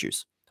masculine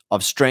virtues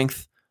of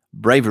strength,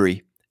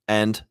 bravery,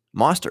 and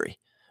mastery,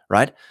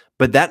 right?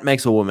 But that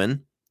makes a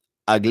woman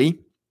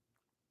ugly.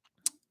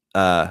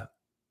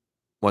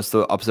 What's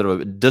the opposite of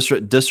it?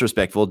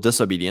 Disrespectful,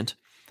 disobedient,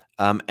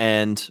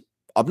 and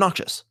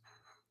obnoxious.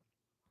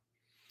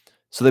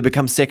 So they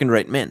become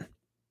second-rate men.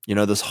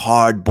 This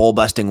hard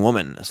ball-busting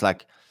woman. It's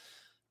like,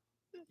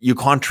 you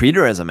can't treat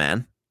her as a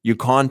man. You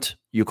can't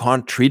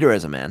treat her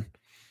as a man.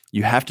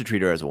 You have to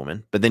treat her as a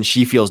woman. But then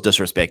she feels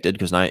disrespected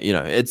because now,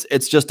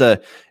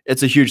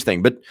 it's a huge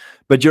thing.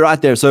 But you're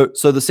right there. So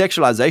the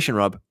sexualization,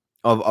 Rob,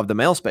 of the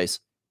male space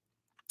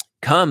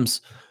comes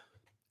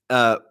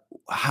because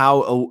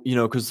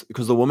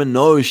the woman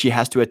knows she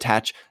has to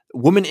attach.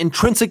 Women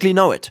intrinsically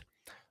know it.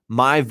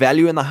 My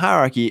value in the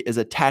hierarchy is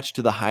attached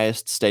to the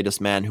highest status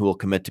man who will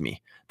commit to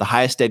me, the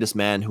highest status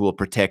man who will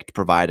protect,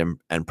 provide,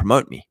 and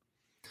promote me.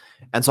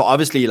 And so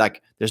obviously,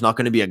 like, there's not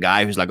going to be a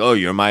guy who's like, oh,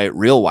 you're my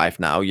real wife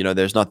now.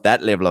 There's not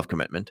that level of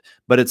commitment,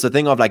 but it's a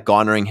thing of like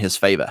garnering his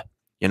favor.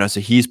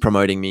 So he's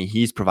promoting me,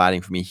 he's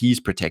providing for me, he's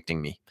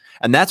protecting me.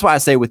 And that's why I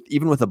say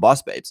even with the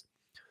boss babes,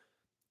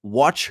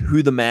 watch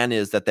who the man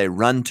is that they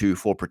run to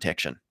for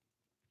protection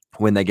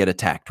when they get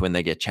attacked, when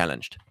they get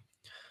challenged.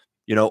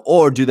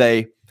 Or do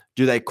they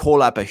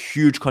call up a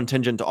huge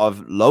contingent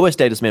of lower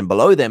status men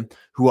below them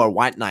who are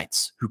white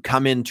knights who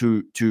come in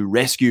to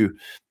rescue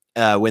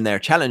when they're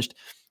challenged,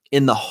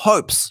 in the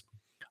hopes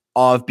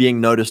of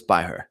being noticed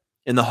by her,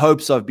 in the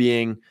hopes of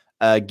being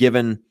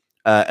given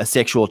a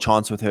sexual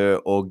chance with her,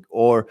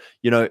 or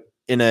in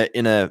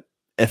a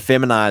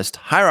feminized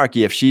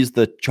hierarchy, if she's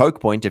the choke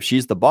point, if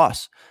she's the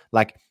boss,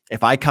 like,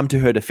 if I come to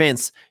her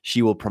defense,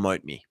 she will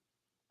promote me.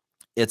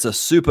 It's a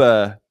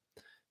super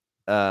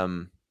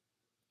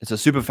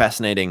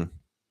fascinating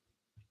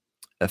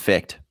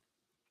effect.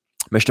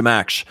 Mr.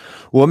 Max,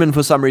 women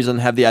for some reason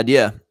have the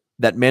idea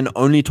that men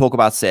only talk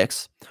about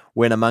sex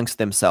when amongst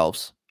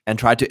themselves and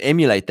try to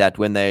emulate that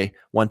when they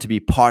want to be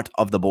part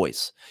of the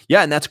boys.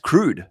 Yeah, and that's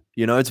crude.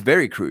 It's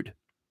very crude.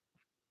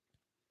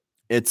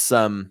 It's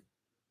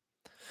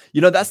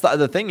that's the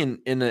other thing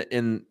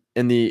in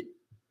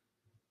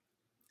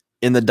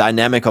the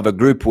dynamic of a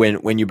group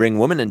when you bring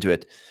women into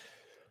it.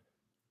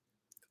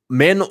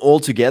 Men all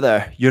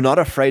together, you're not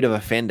afraid of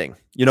offending.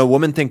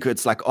 Women think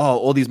it's like, oh,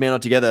 all these men are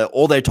together,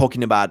 all they're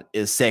talking about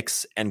is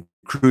sex and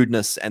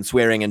crudeness and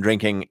swearing and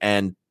drinking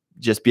and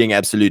just being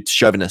absolute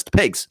chauvinist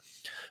pigs.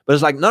 But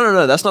it's like,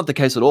 no, that's not the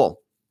case at all.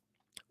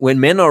 When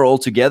men are all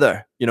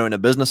together, in a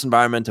business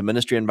environment, a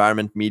ministry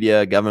environment,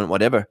 media, government,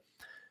 whatever,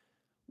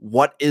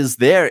 what is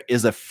there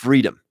is a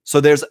freedom. So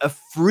there's a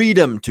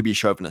freedom to be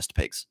chauvinist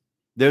pigs.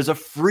 There's a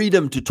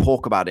freedom to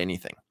talk about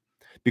anything,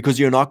 because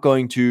you're not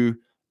going to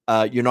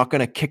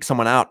kick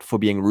someone out for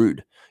being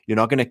rude. You're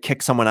not going to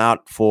kick someone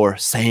out for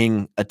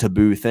saying a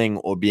taboo thing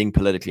or being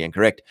politically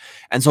incorrect.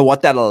 And so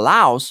what that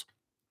allows,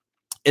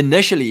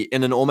 initially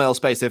in an all-male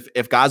space,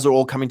 if guys are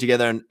all coming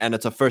together and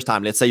it's a first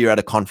time, let's say you're at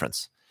a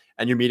conference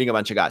and you're meeting a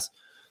bunch of guys,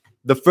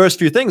 the first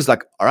few things,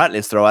 like, all right,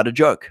 let's throw out a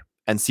joke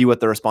and see what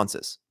the response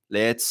is.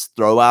 Let's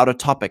throw out a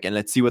topic and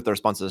let's see what the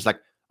response is. It's like,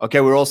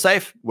 okay, we're all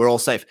safe.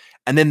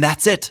 And then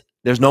that's it.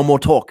 There's no more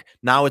talk.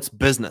 Now it's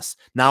business.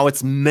 Now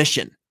it's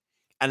mission.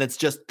 And it's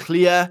just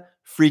clear,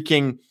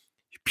 freaking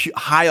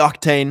high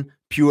octane,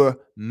 pure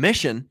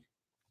mission,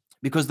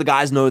 because the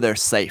guys know they're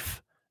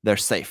safe. They're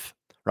safe,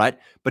 right?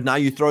 But now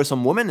you throw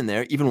some women in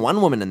there, even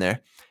one woman in there,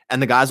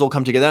 and the guys all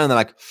come together and they're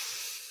like,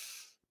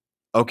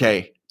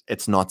 okay,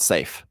 it's not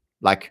safe.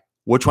 Like,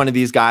 which one of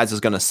these guys is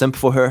going to simp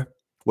for her?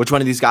 Which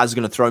one of these guys is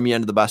going to throw me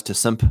under the bus to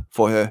simp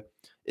for her?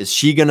 Is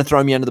she going to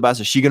throw me under the bus?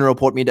 Is she going to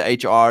report me to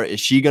HR? Is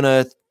she going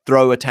to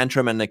throw a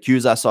tantrum and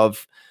accuse us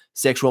of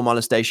sexual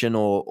molestation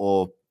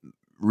or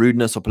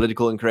rudeness or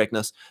political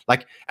incorrectness?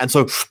 Like, and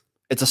so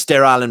it's a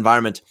sterile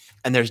environment,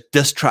 and there's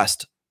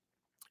distrust,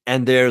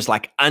 and there's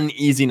like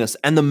uneasiness,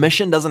 and the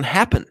mission doesn't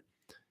happen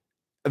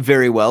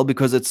very well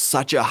because it's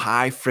such a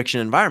high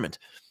friction environment.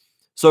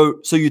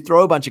 So you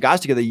throw a bunch of guys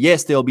together.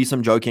 Yes, there'll be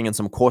some joking and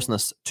some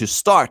coarseness to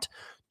start,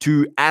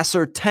 to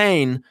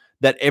ascertain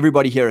that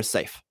everybody here is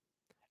safe,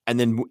 and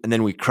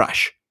then we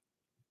crush.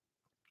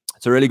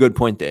 It's a really good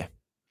point there.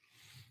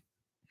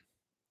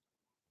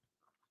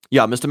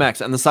 Yeah, Mr.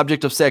 Max, and the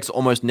subject of sex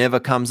almost never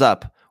comes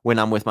up when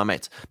I'm with my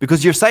mates,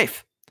 because you're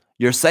safe.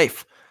 You're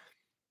safe.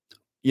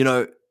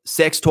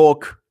 Sex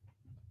talk,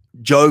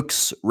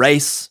 jokes,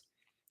 race,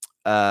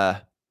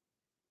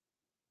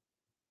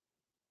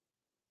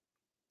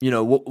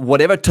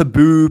 whatever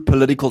taboo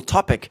political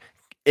topic,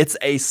 it's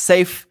a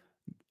safe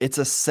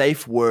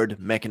word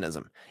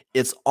mechanism.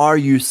 It's, are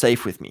you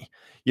safe with me?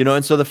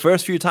 And so the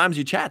first few times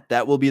you chat,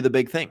 that will be the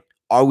big thing.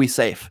 Are we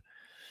safe?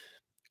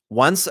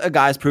 Once a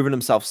guy's proven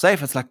himself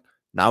safe, it's like,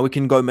 now we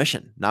can go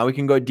mission. Now we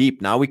can go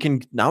deep. Now we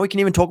can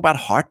even talk about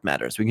heart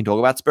matters. We can talk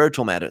about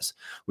spiritual matters.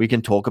 We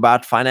can talk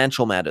about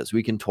financial matters.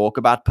 We can talk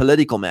about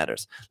political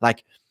matters.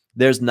 Like,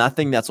 there's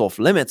nothing that's off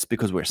limits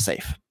because we're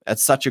safe.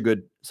 That's such a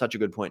good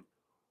point.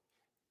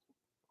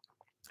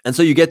 And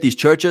so you get these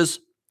churches,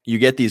 you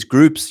get these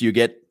groups, you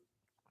get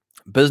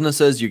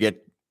businesses, you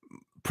get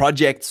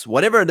projects,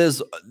 whatever it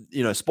is,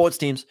 sports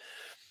teams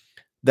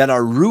that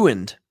are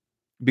ruined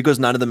because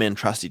none of the men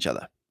trust each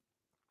other.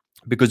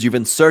 Because you've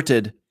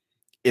inserted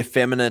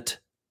effeminate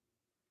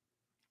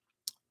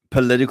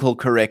political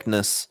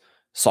correctness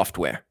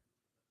software,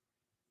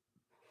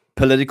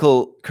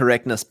 political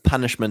correctness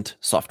punishment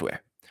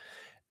software.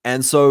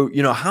 And so,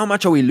 how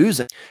much are we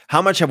losing?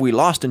 How much have we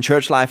lost in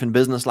church life, in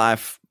business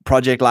life,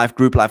 project life,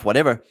 group life,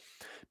 whatever,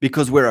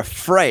 because we're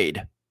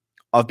afraid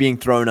of being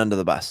thrown under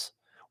the bus.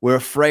 We're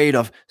afraid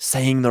of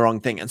saying the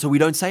wrong thing. And so we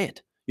don't say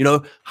it.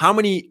 How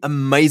many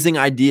amazing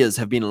ideas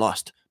have been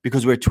lost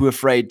because we're too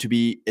afraid to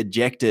be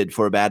ejected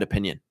for a bad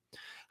opinion?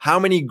 How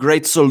many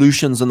great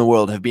solutions in the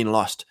world have been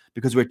lost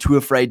because we're too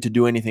afraid to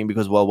do anything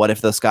because, well, what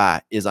if this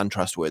guy is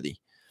untrustworthy?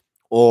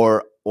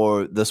 Or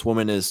this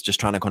woman is just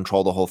trying to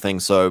control the whole thing.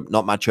 So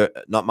not my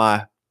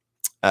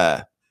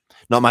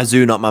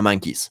zoo, not my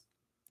monkeys.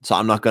 so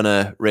I'm not going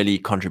to really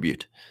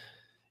contribute.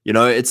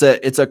 It's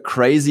a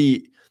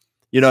crazy,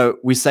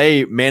 we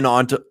say men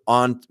are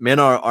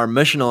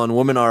missional and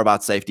women are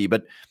about safety,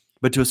 but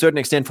to a certain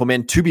extent, for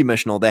men to be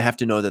missional, they have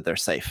to know that they're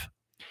safe.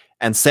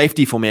 And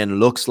safety for men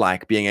looks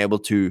like being able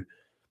to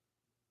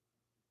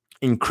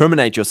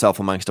incriminate yourself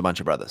amongst a bunch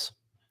of brothers.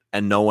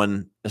 And no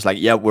one is like,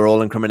 yeah, we're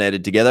all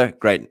incriminated together.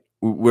 Great.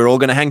 We're all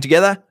going to hang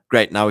together.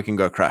 Great. Now we can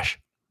go crash.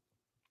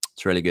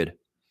 It's really good.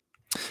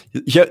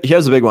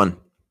 Here's a big one.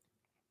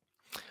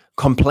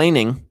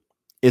 Complaining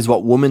is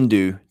what women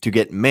do to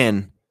get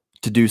men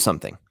to do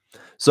something.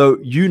 So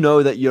you will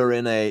know that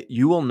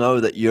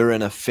you're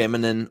in a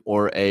feminine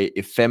or a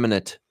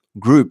effeminate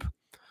group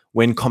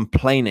when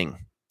complaining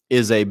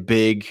is a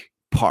big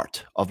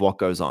part of what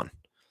goes on.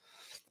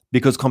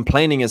 Because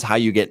complaining is how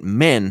you get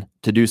men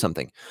to do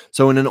something.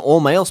 So in an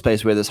all-male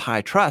space where there's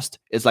high trust,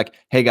 it's like,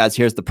 hey guys,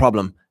 here's the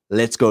problem.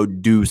 Let's go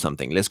do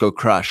something. Let's go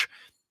crush.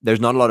 There's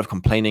not a lot of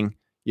complaining.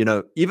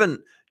 Even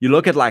you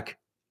look at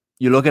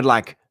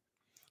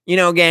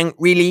gang,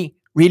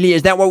 really,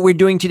 is that what we're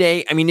doing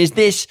today? I mean, is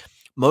this,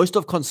 most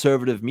of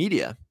conservative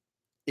media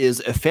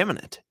is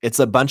effeminate. It's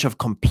a bunch of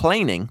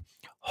complaining,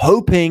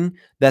 hoping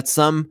that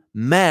some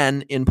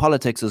man in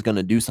politics is going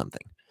to do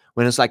something.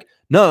 When it's like,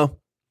 no,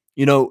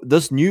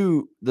 this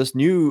new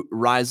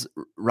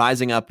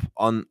rising up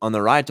on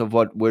the right of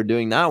what we're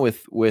doing now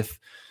with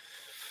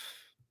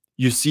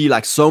you see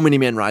like so many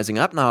men rising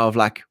up now of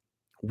like,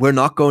 we're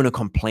not going to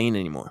complain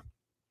anymore.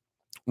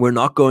 We're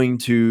not going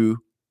to,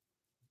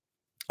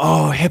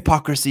 oh,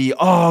 hypocrisy.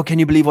 Oh, can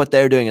you believe what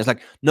they're doing? It's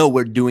like, no,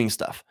 we're doing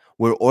stuff.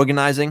 We're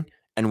organizing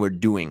and we're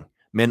doing.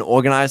 Men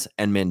organize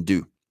and men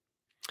do.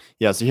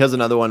 Yeah, so here's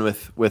another one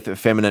with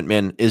effeminate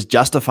men is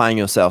justifying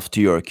yourself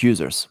to your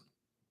accusers.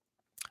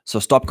 So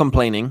stop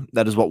complaining.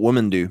 That is what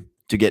women do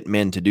to get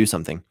men to do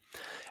something.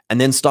 And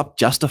then stop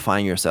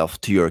justifying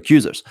yourself to your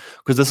accusers.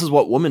 Because this is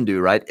what women do,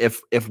 right?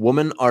 If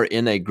women are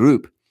in a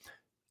group,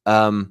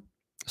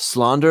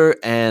 slander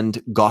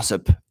and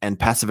gossip and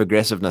passive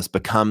aggressiveness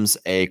becomes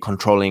a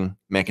controlling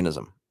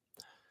mechanism.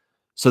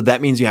 So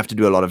that means you have to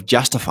do a lot of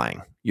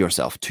justifying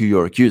yourself to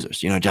your accusers.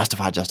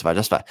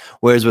 Justify.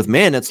 Whereas with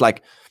men, it's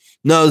like,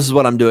 no, this is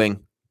what I'm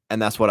doing,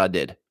 and that's what I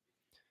did.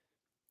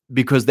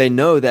 Because they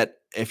know that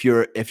if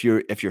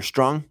you're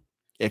strong,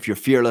 if you're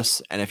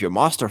fearless, and if you're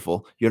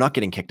masterful, you're not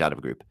getting kicked out of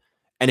a group.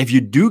 And if you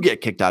do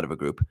get kicked out of a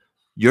group,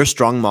 you're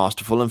strong,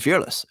 masterful, and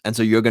fearless. And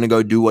so you're going to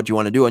go do what you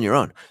want to do on your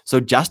own. So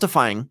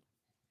justifying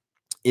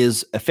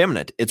is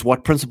effeminate. It's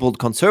what principled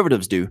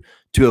conservatives do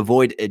to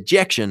avoid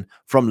ejection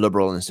from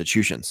liberal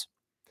institutions.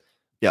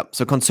 Yeah,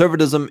 so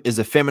conservatism is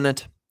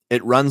effeminate.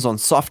 It runs on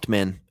soft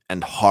men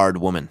and hard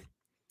women.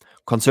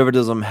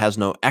 Conservatism has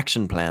no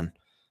action plan,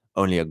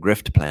 only a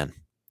grift plan.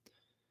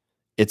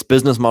 Its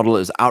business model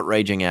is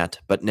outraging at,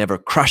 but never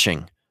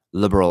crushing,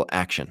 liberal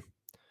action.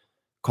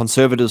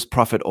 Conservatives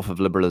profit off of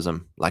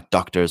liberalism like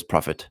doctors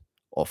profit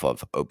off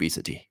of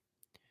obesity.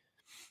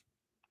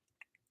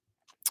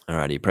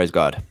 Alrighty, praise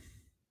God.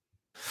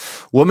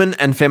 Women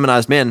and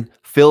feminized men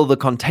fill the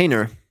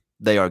container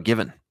they are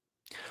given.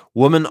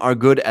 Women are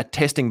good at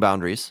testing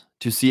boundaries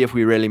to see if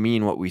we really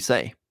mean what we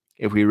say,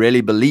 if we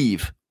really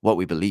believe what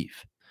we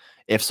believe.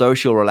 If so,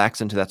 she'll relax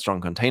into that strong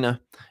container.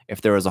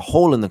 If there is a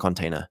hole in the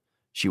container,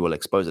 she will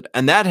expose it.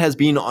 And that has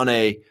been on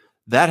a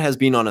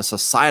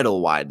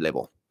societal wide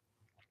level.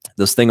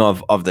 This thing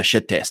of the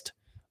shit test,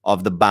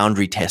 of the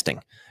boundary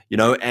testing,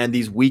 and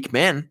these weak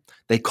men,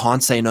 they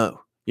can't say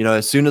no.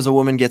 As soon as a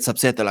woman gets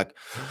upset, they're like,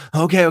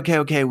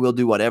 okay, we'll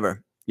do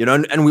whatever.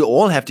 And we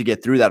all have to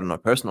get through that on a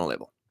personal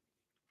level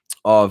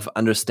of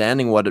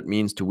understanding what it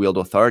means to wield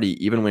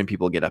authority, even when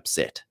people get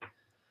upset.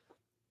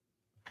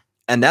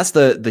 And that's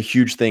the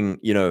huge thing,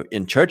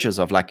 in churches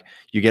of like,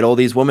 you get all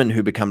these women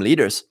who become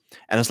leaders.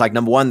 And it's like,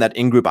 number one, that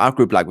in-group,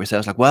 out-group, like we say,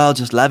 it's like, well,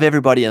 just love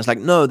everybody. And it's like,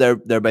 no,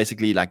 they're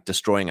basically like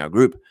destroying our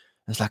group.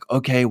 And it's like,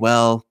 okay,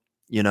 well,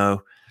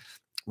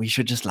 we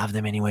should just love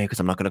them anyway, because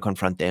I'm not going to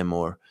confront them,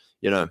 or,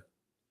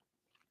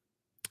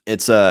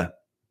 it's a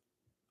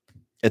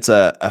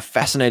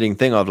fascinating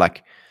thing of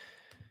like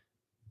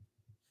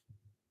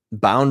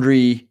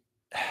boundary.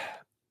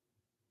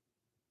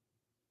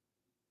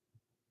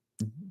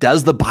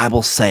 Does the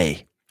Bible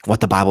say what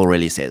the Bible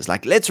really says?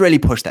 Like, let's really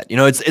push that.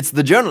 It's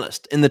the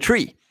journalist in the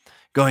tree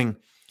going,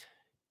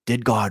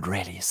 did God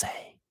really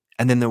say?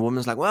 And then the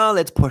woman's like, well,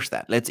 let's push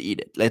that. Let's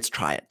eat it. Let's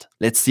try it.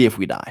 Let's see if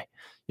we die.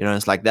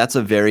 It's like, that's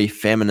a very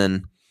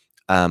feminine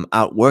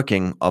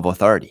outworking of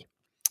authority.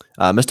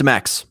 Mr.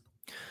 Max,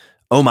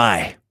 oh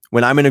my,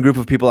 when I'm in a group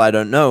of people I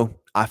don't know,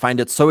 I find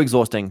it so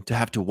exhausting to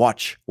have to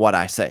watch what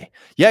I say.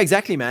 Yeah,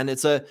 exactly, man.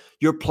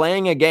 You're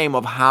playing a game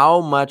of how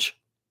much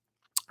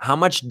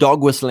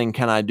dog whistling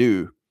can I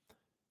do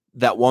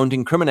that won't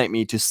incriminate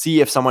me to see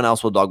if someone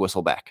else will dog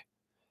whistle back.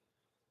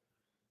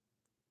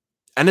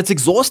 And it's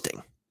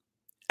exhausting.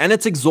 And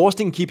it's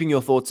exhausting keeping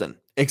your thoughts in.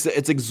 It's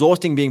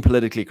exhausting being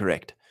politically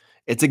correct.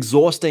 It's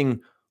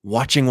exhausting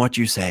watching what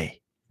you say,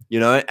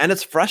 and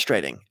it's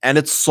frustrating and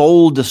it's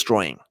soul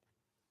destroying.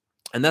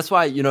 And that's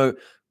why,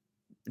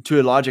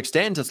 to a large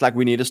extent, it's like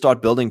we need to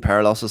start building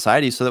parallel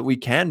societies so that we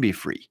can be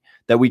free,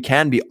 that we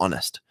can be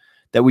honest,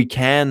 that we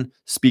can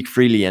speak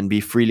freely and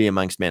be freely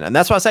amongst men. And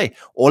that's why I say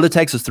all it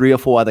takes is 3 or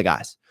 4 other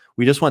guys.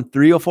 We just want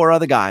 3 or 4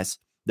 other guys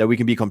that we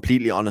can be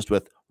completely honest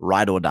with,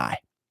 ride or die.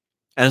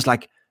 And it's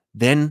like,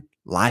 then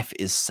life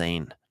is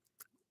sane.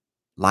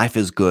 Life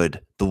is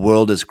good. The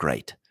world is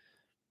great.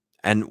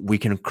 And we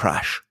can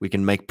crush, we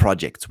can make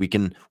projects, we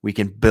can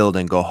build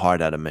and go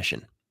hard at a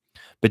mission.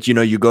 But,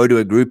 you go to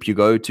a group, you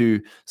go to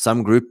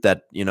some group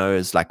that,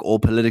 is like all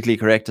politically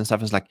correct and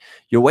stuff. It's like,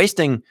 you're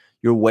wasting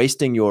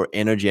your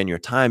energy and your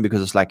time,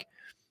 because it's like,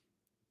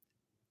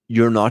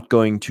 you're not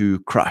going to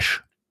crush.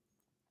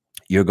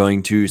 You're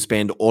going to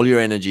spend all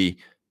your energy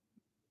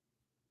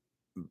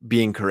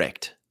being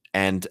correct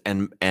and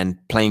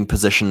playing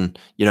position,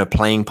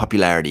 playing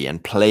popularity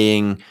and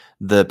playing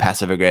the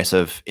passive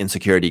aggressive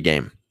insecurity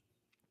game.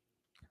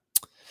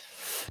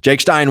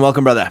 Jake Stein,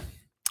 welcome, brother.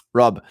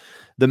 Rob,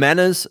 the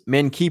manners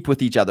men keep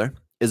with each other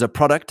is a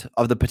product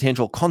of the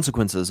potential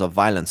consequences of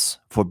violence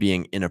for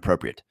being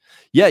inappropriate.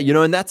 Yeah,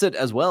 and that's it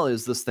as well,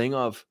 is this thing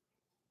of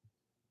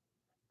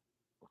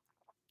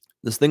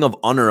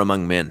honor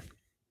among men.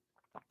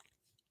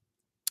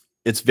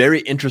 It's very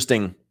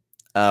interesting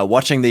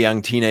watching the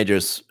young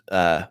teenagers,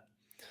 be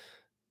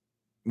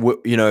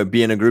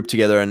in a group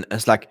together, and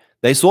it's like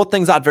they sort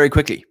things out very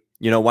quickly.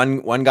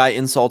 One guy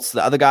insults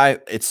the other guy,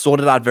 it's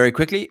sorted out very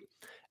quickly.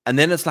 And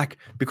then it's like,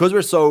 because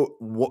we're so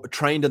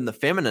trained in the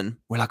feminine,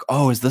 we're like,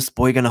 oh, is this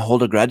boy going to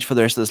hold a grudge for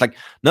the rest of this? Like,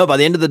 no, by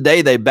the end of the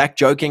day, they're back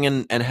joking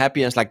and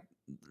happy. And it's like,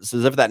 it's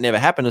as if that never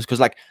happened. It's because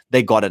like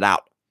they got it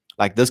out.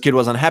 Like this kid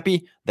was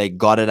unhappy. They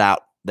got it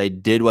out. They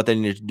did what they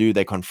needed to do.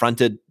 They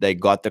confronted, they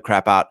got the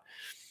crap out.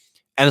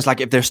 And it's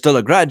like, if there's still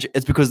a grudge,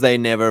 it's because they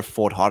never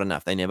fought hard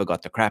enough. They never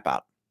got the crap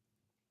out.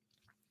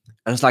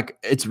 And it's like,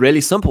 it's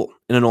really simple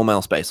in a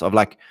normal space of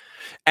like,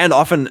 and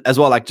often as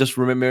well, like just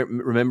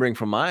remembering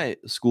from my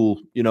school,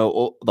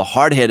 all the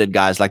hard-headed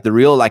guys, like the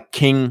real like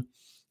king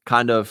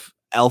kind of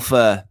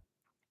alpha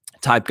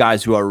type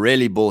guys who are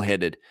really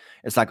bullheaded.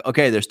 It's like,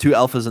 okay, there's 2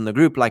 alphas in the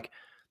group. Like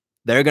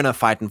they're going to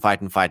fight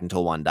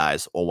until one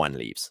dies or one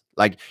leaves.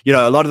 Like,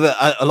 a lot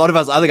of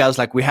us other guys,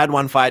 like we had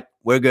one fight,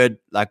 we're good.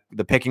 Like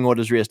the pecking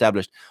order is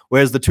reestablished.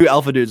 Whereas the 2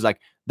 alpha dudes, like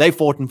they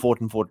fought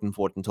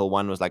until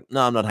one was like,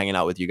 no, I'm not hanging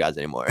out with you guys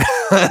anymore.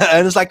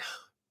 And it's like,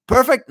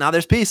 perfect. Now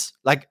there's peace.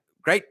 Like,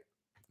 great,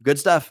 good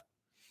stuff.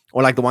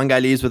 Or like the one guy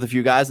leaves with a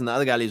few guys and the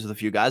other guy leaves with a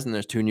few guys and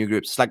there's 2 new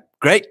groups. It's like,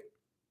 great.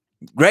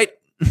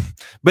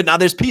 But now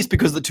there's peace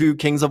because the 2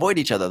 kings avoid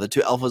each other. The 2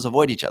 alphas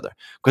avoid each other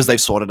because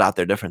they've sorted out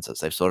their differences.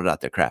 They've sorted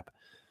out their crap.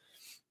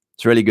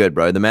 It's really good,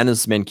 bro. The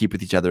manners men keep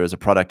with each other is a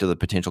product of the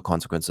potential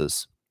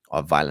consequences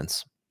of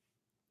violence.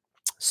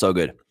 So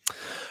good.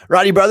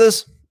 Righty,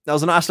 brothers. That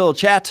was a nice little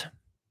chat.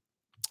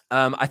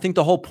 I think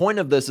the whole point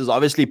of this is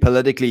obviously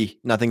politically,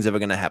 nothing's ever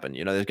going to happen.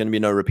 There's going to be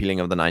no repealing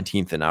of the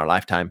 19th in our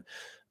lifetime.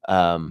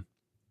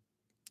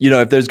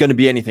 If there's going to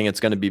be anything,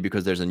 it's going to be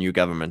because there's a new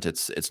government.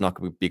 It's not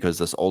because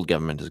this old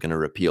government is going to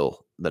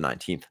repeal the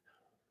 19th.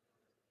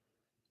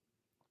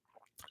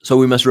 So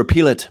we must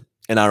repeal it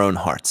in our own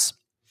hearts.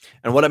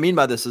 And what I mean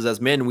by this is, as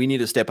men, we need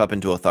to step up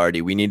into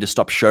authority. We need to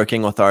stop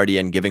shirking authority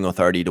and giving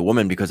authority to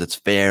women because it's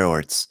fair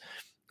or it's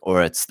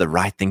the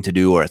right thing to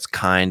do or it's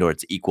kind or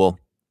it's equal.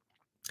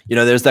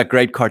 There's that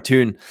great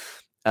cartoon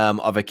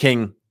of a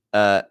king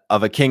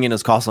in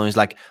his castle, and he's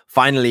like,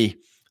 finally,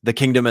 the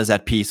kingdom is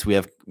at peace.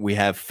 We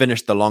have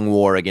finished the long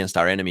war against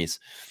our enemies.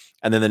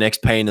 And then the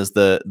next pane is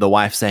the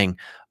wife saying,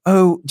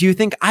 oh, do you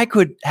think I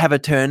could have a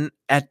turn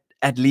at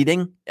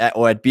leading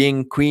or at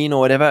being queen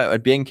or whatever,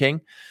 at being king?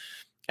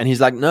 And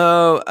he's like,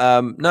 no,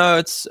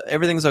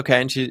 everything's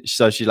okay. And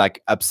she's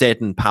like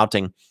upset and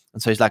pouting.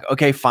 And so he's like,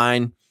 okay,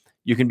 fine.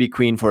 You can be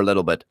queen for a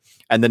little bit.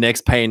 And the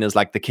next pane is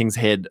like the king's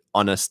head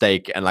on a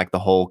stake and like the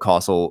whole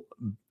castle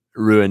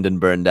ruined and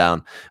burned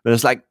down. But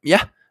it's like,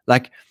 yeah,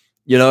 like,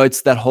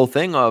 it's that whole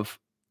thing of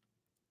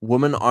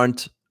women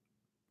aren't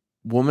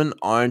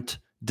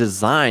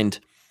designed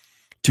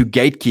to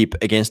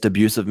gatekeep against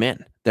abusive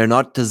men. They're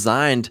not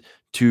designed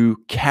to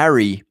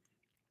carry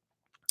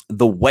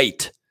the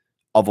weight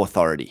of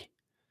authority.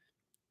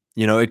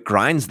 It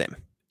grinds them.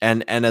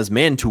 And as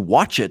men, to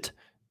watch it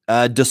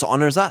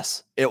dishonors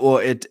us.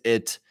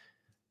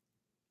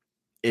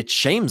 It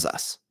shames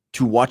us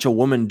to watch a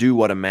woman do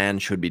what a man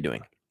should be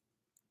doing.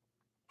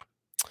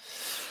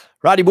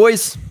 Righty,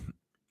 boys.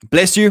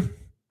 Bless you.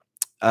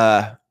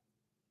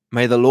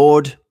 May the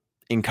Lord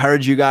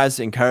encourage you guys,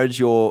 encourage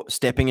your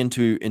stepping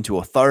into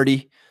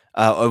authority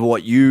over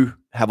what you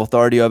have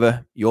authority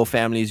over, your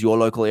families, your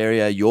local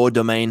area, your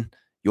domain,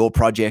 your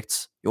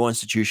projects, your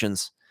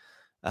institutions,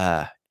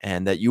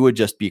 and that you would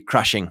just be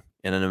crushing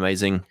in an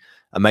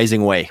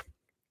amazing way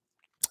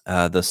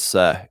this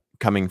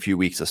coming few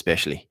weeks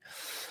especially.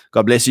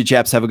 God bless you,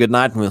 chaps. Have a good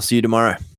night, and we'll see you tomorrow.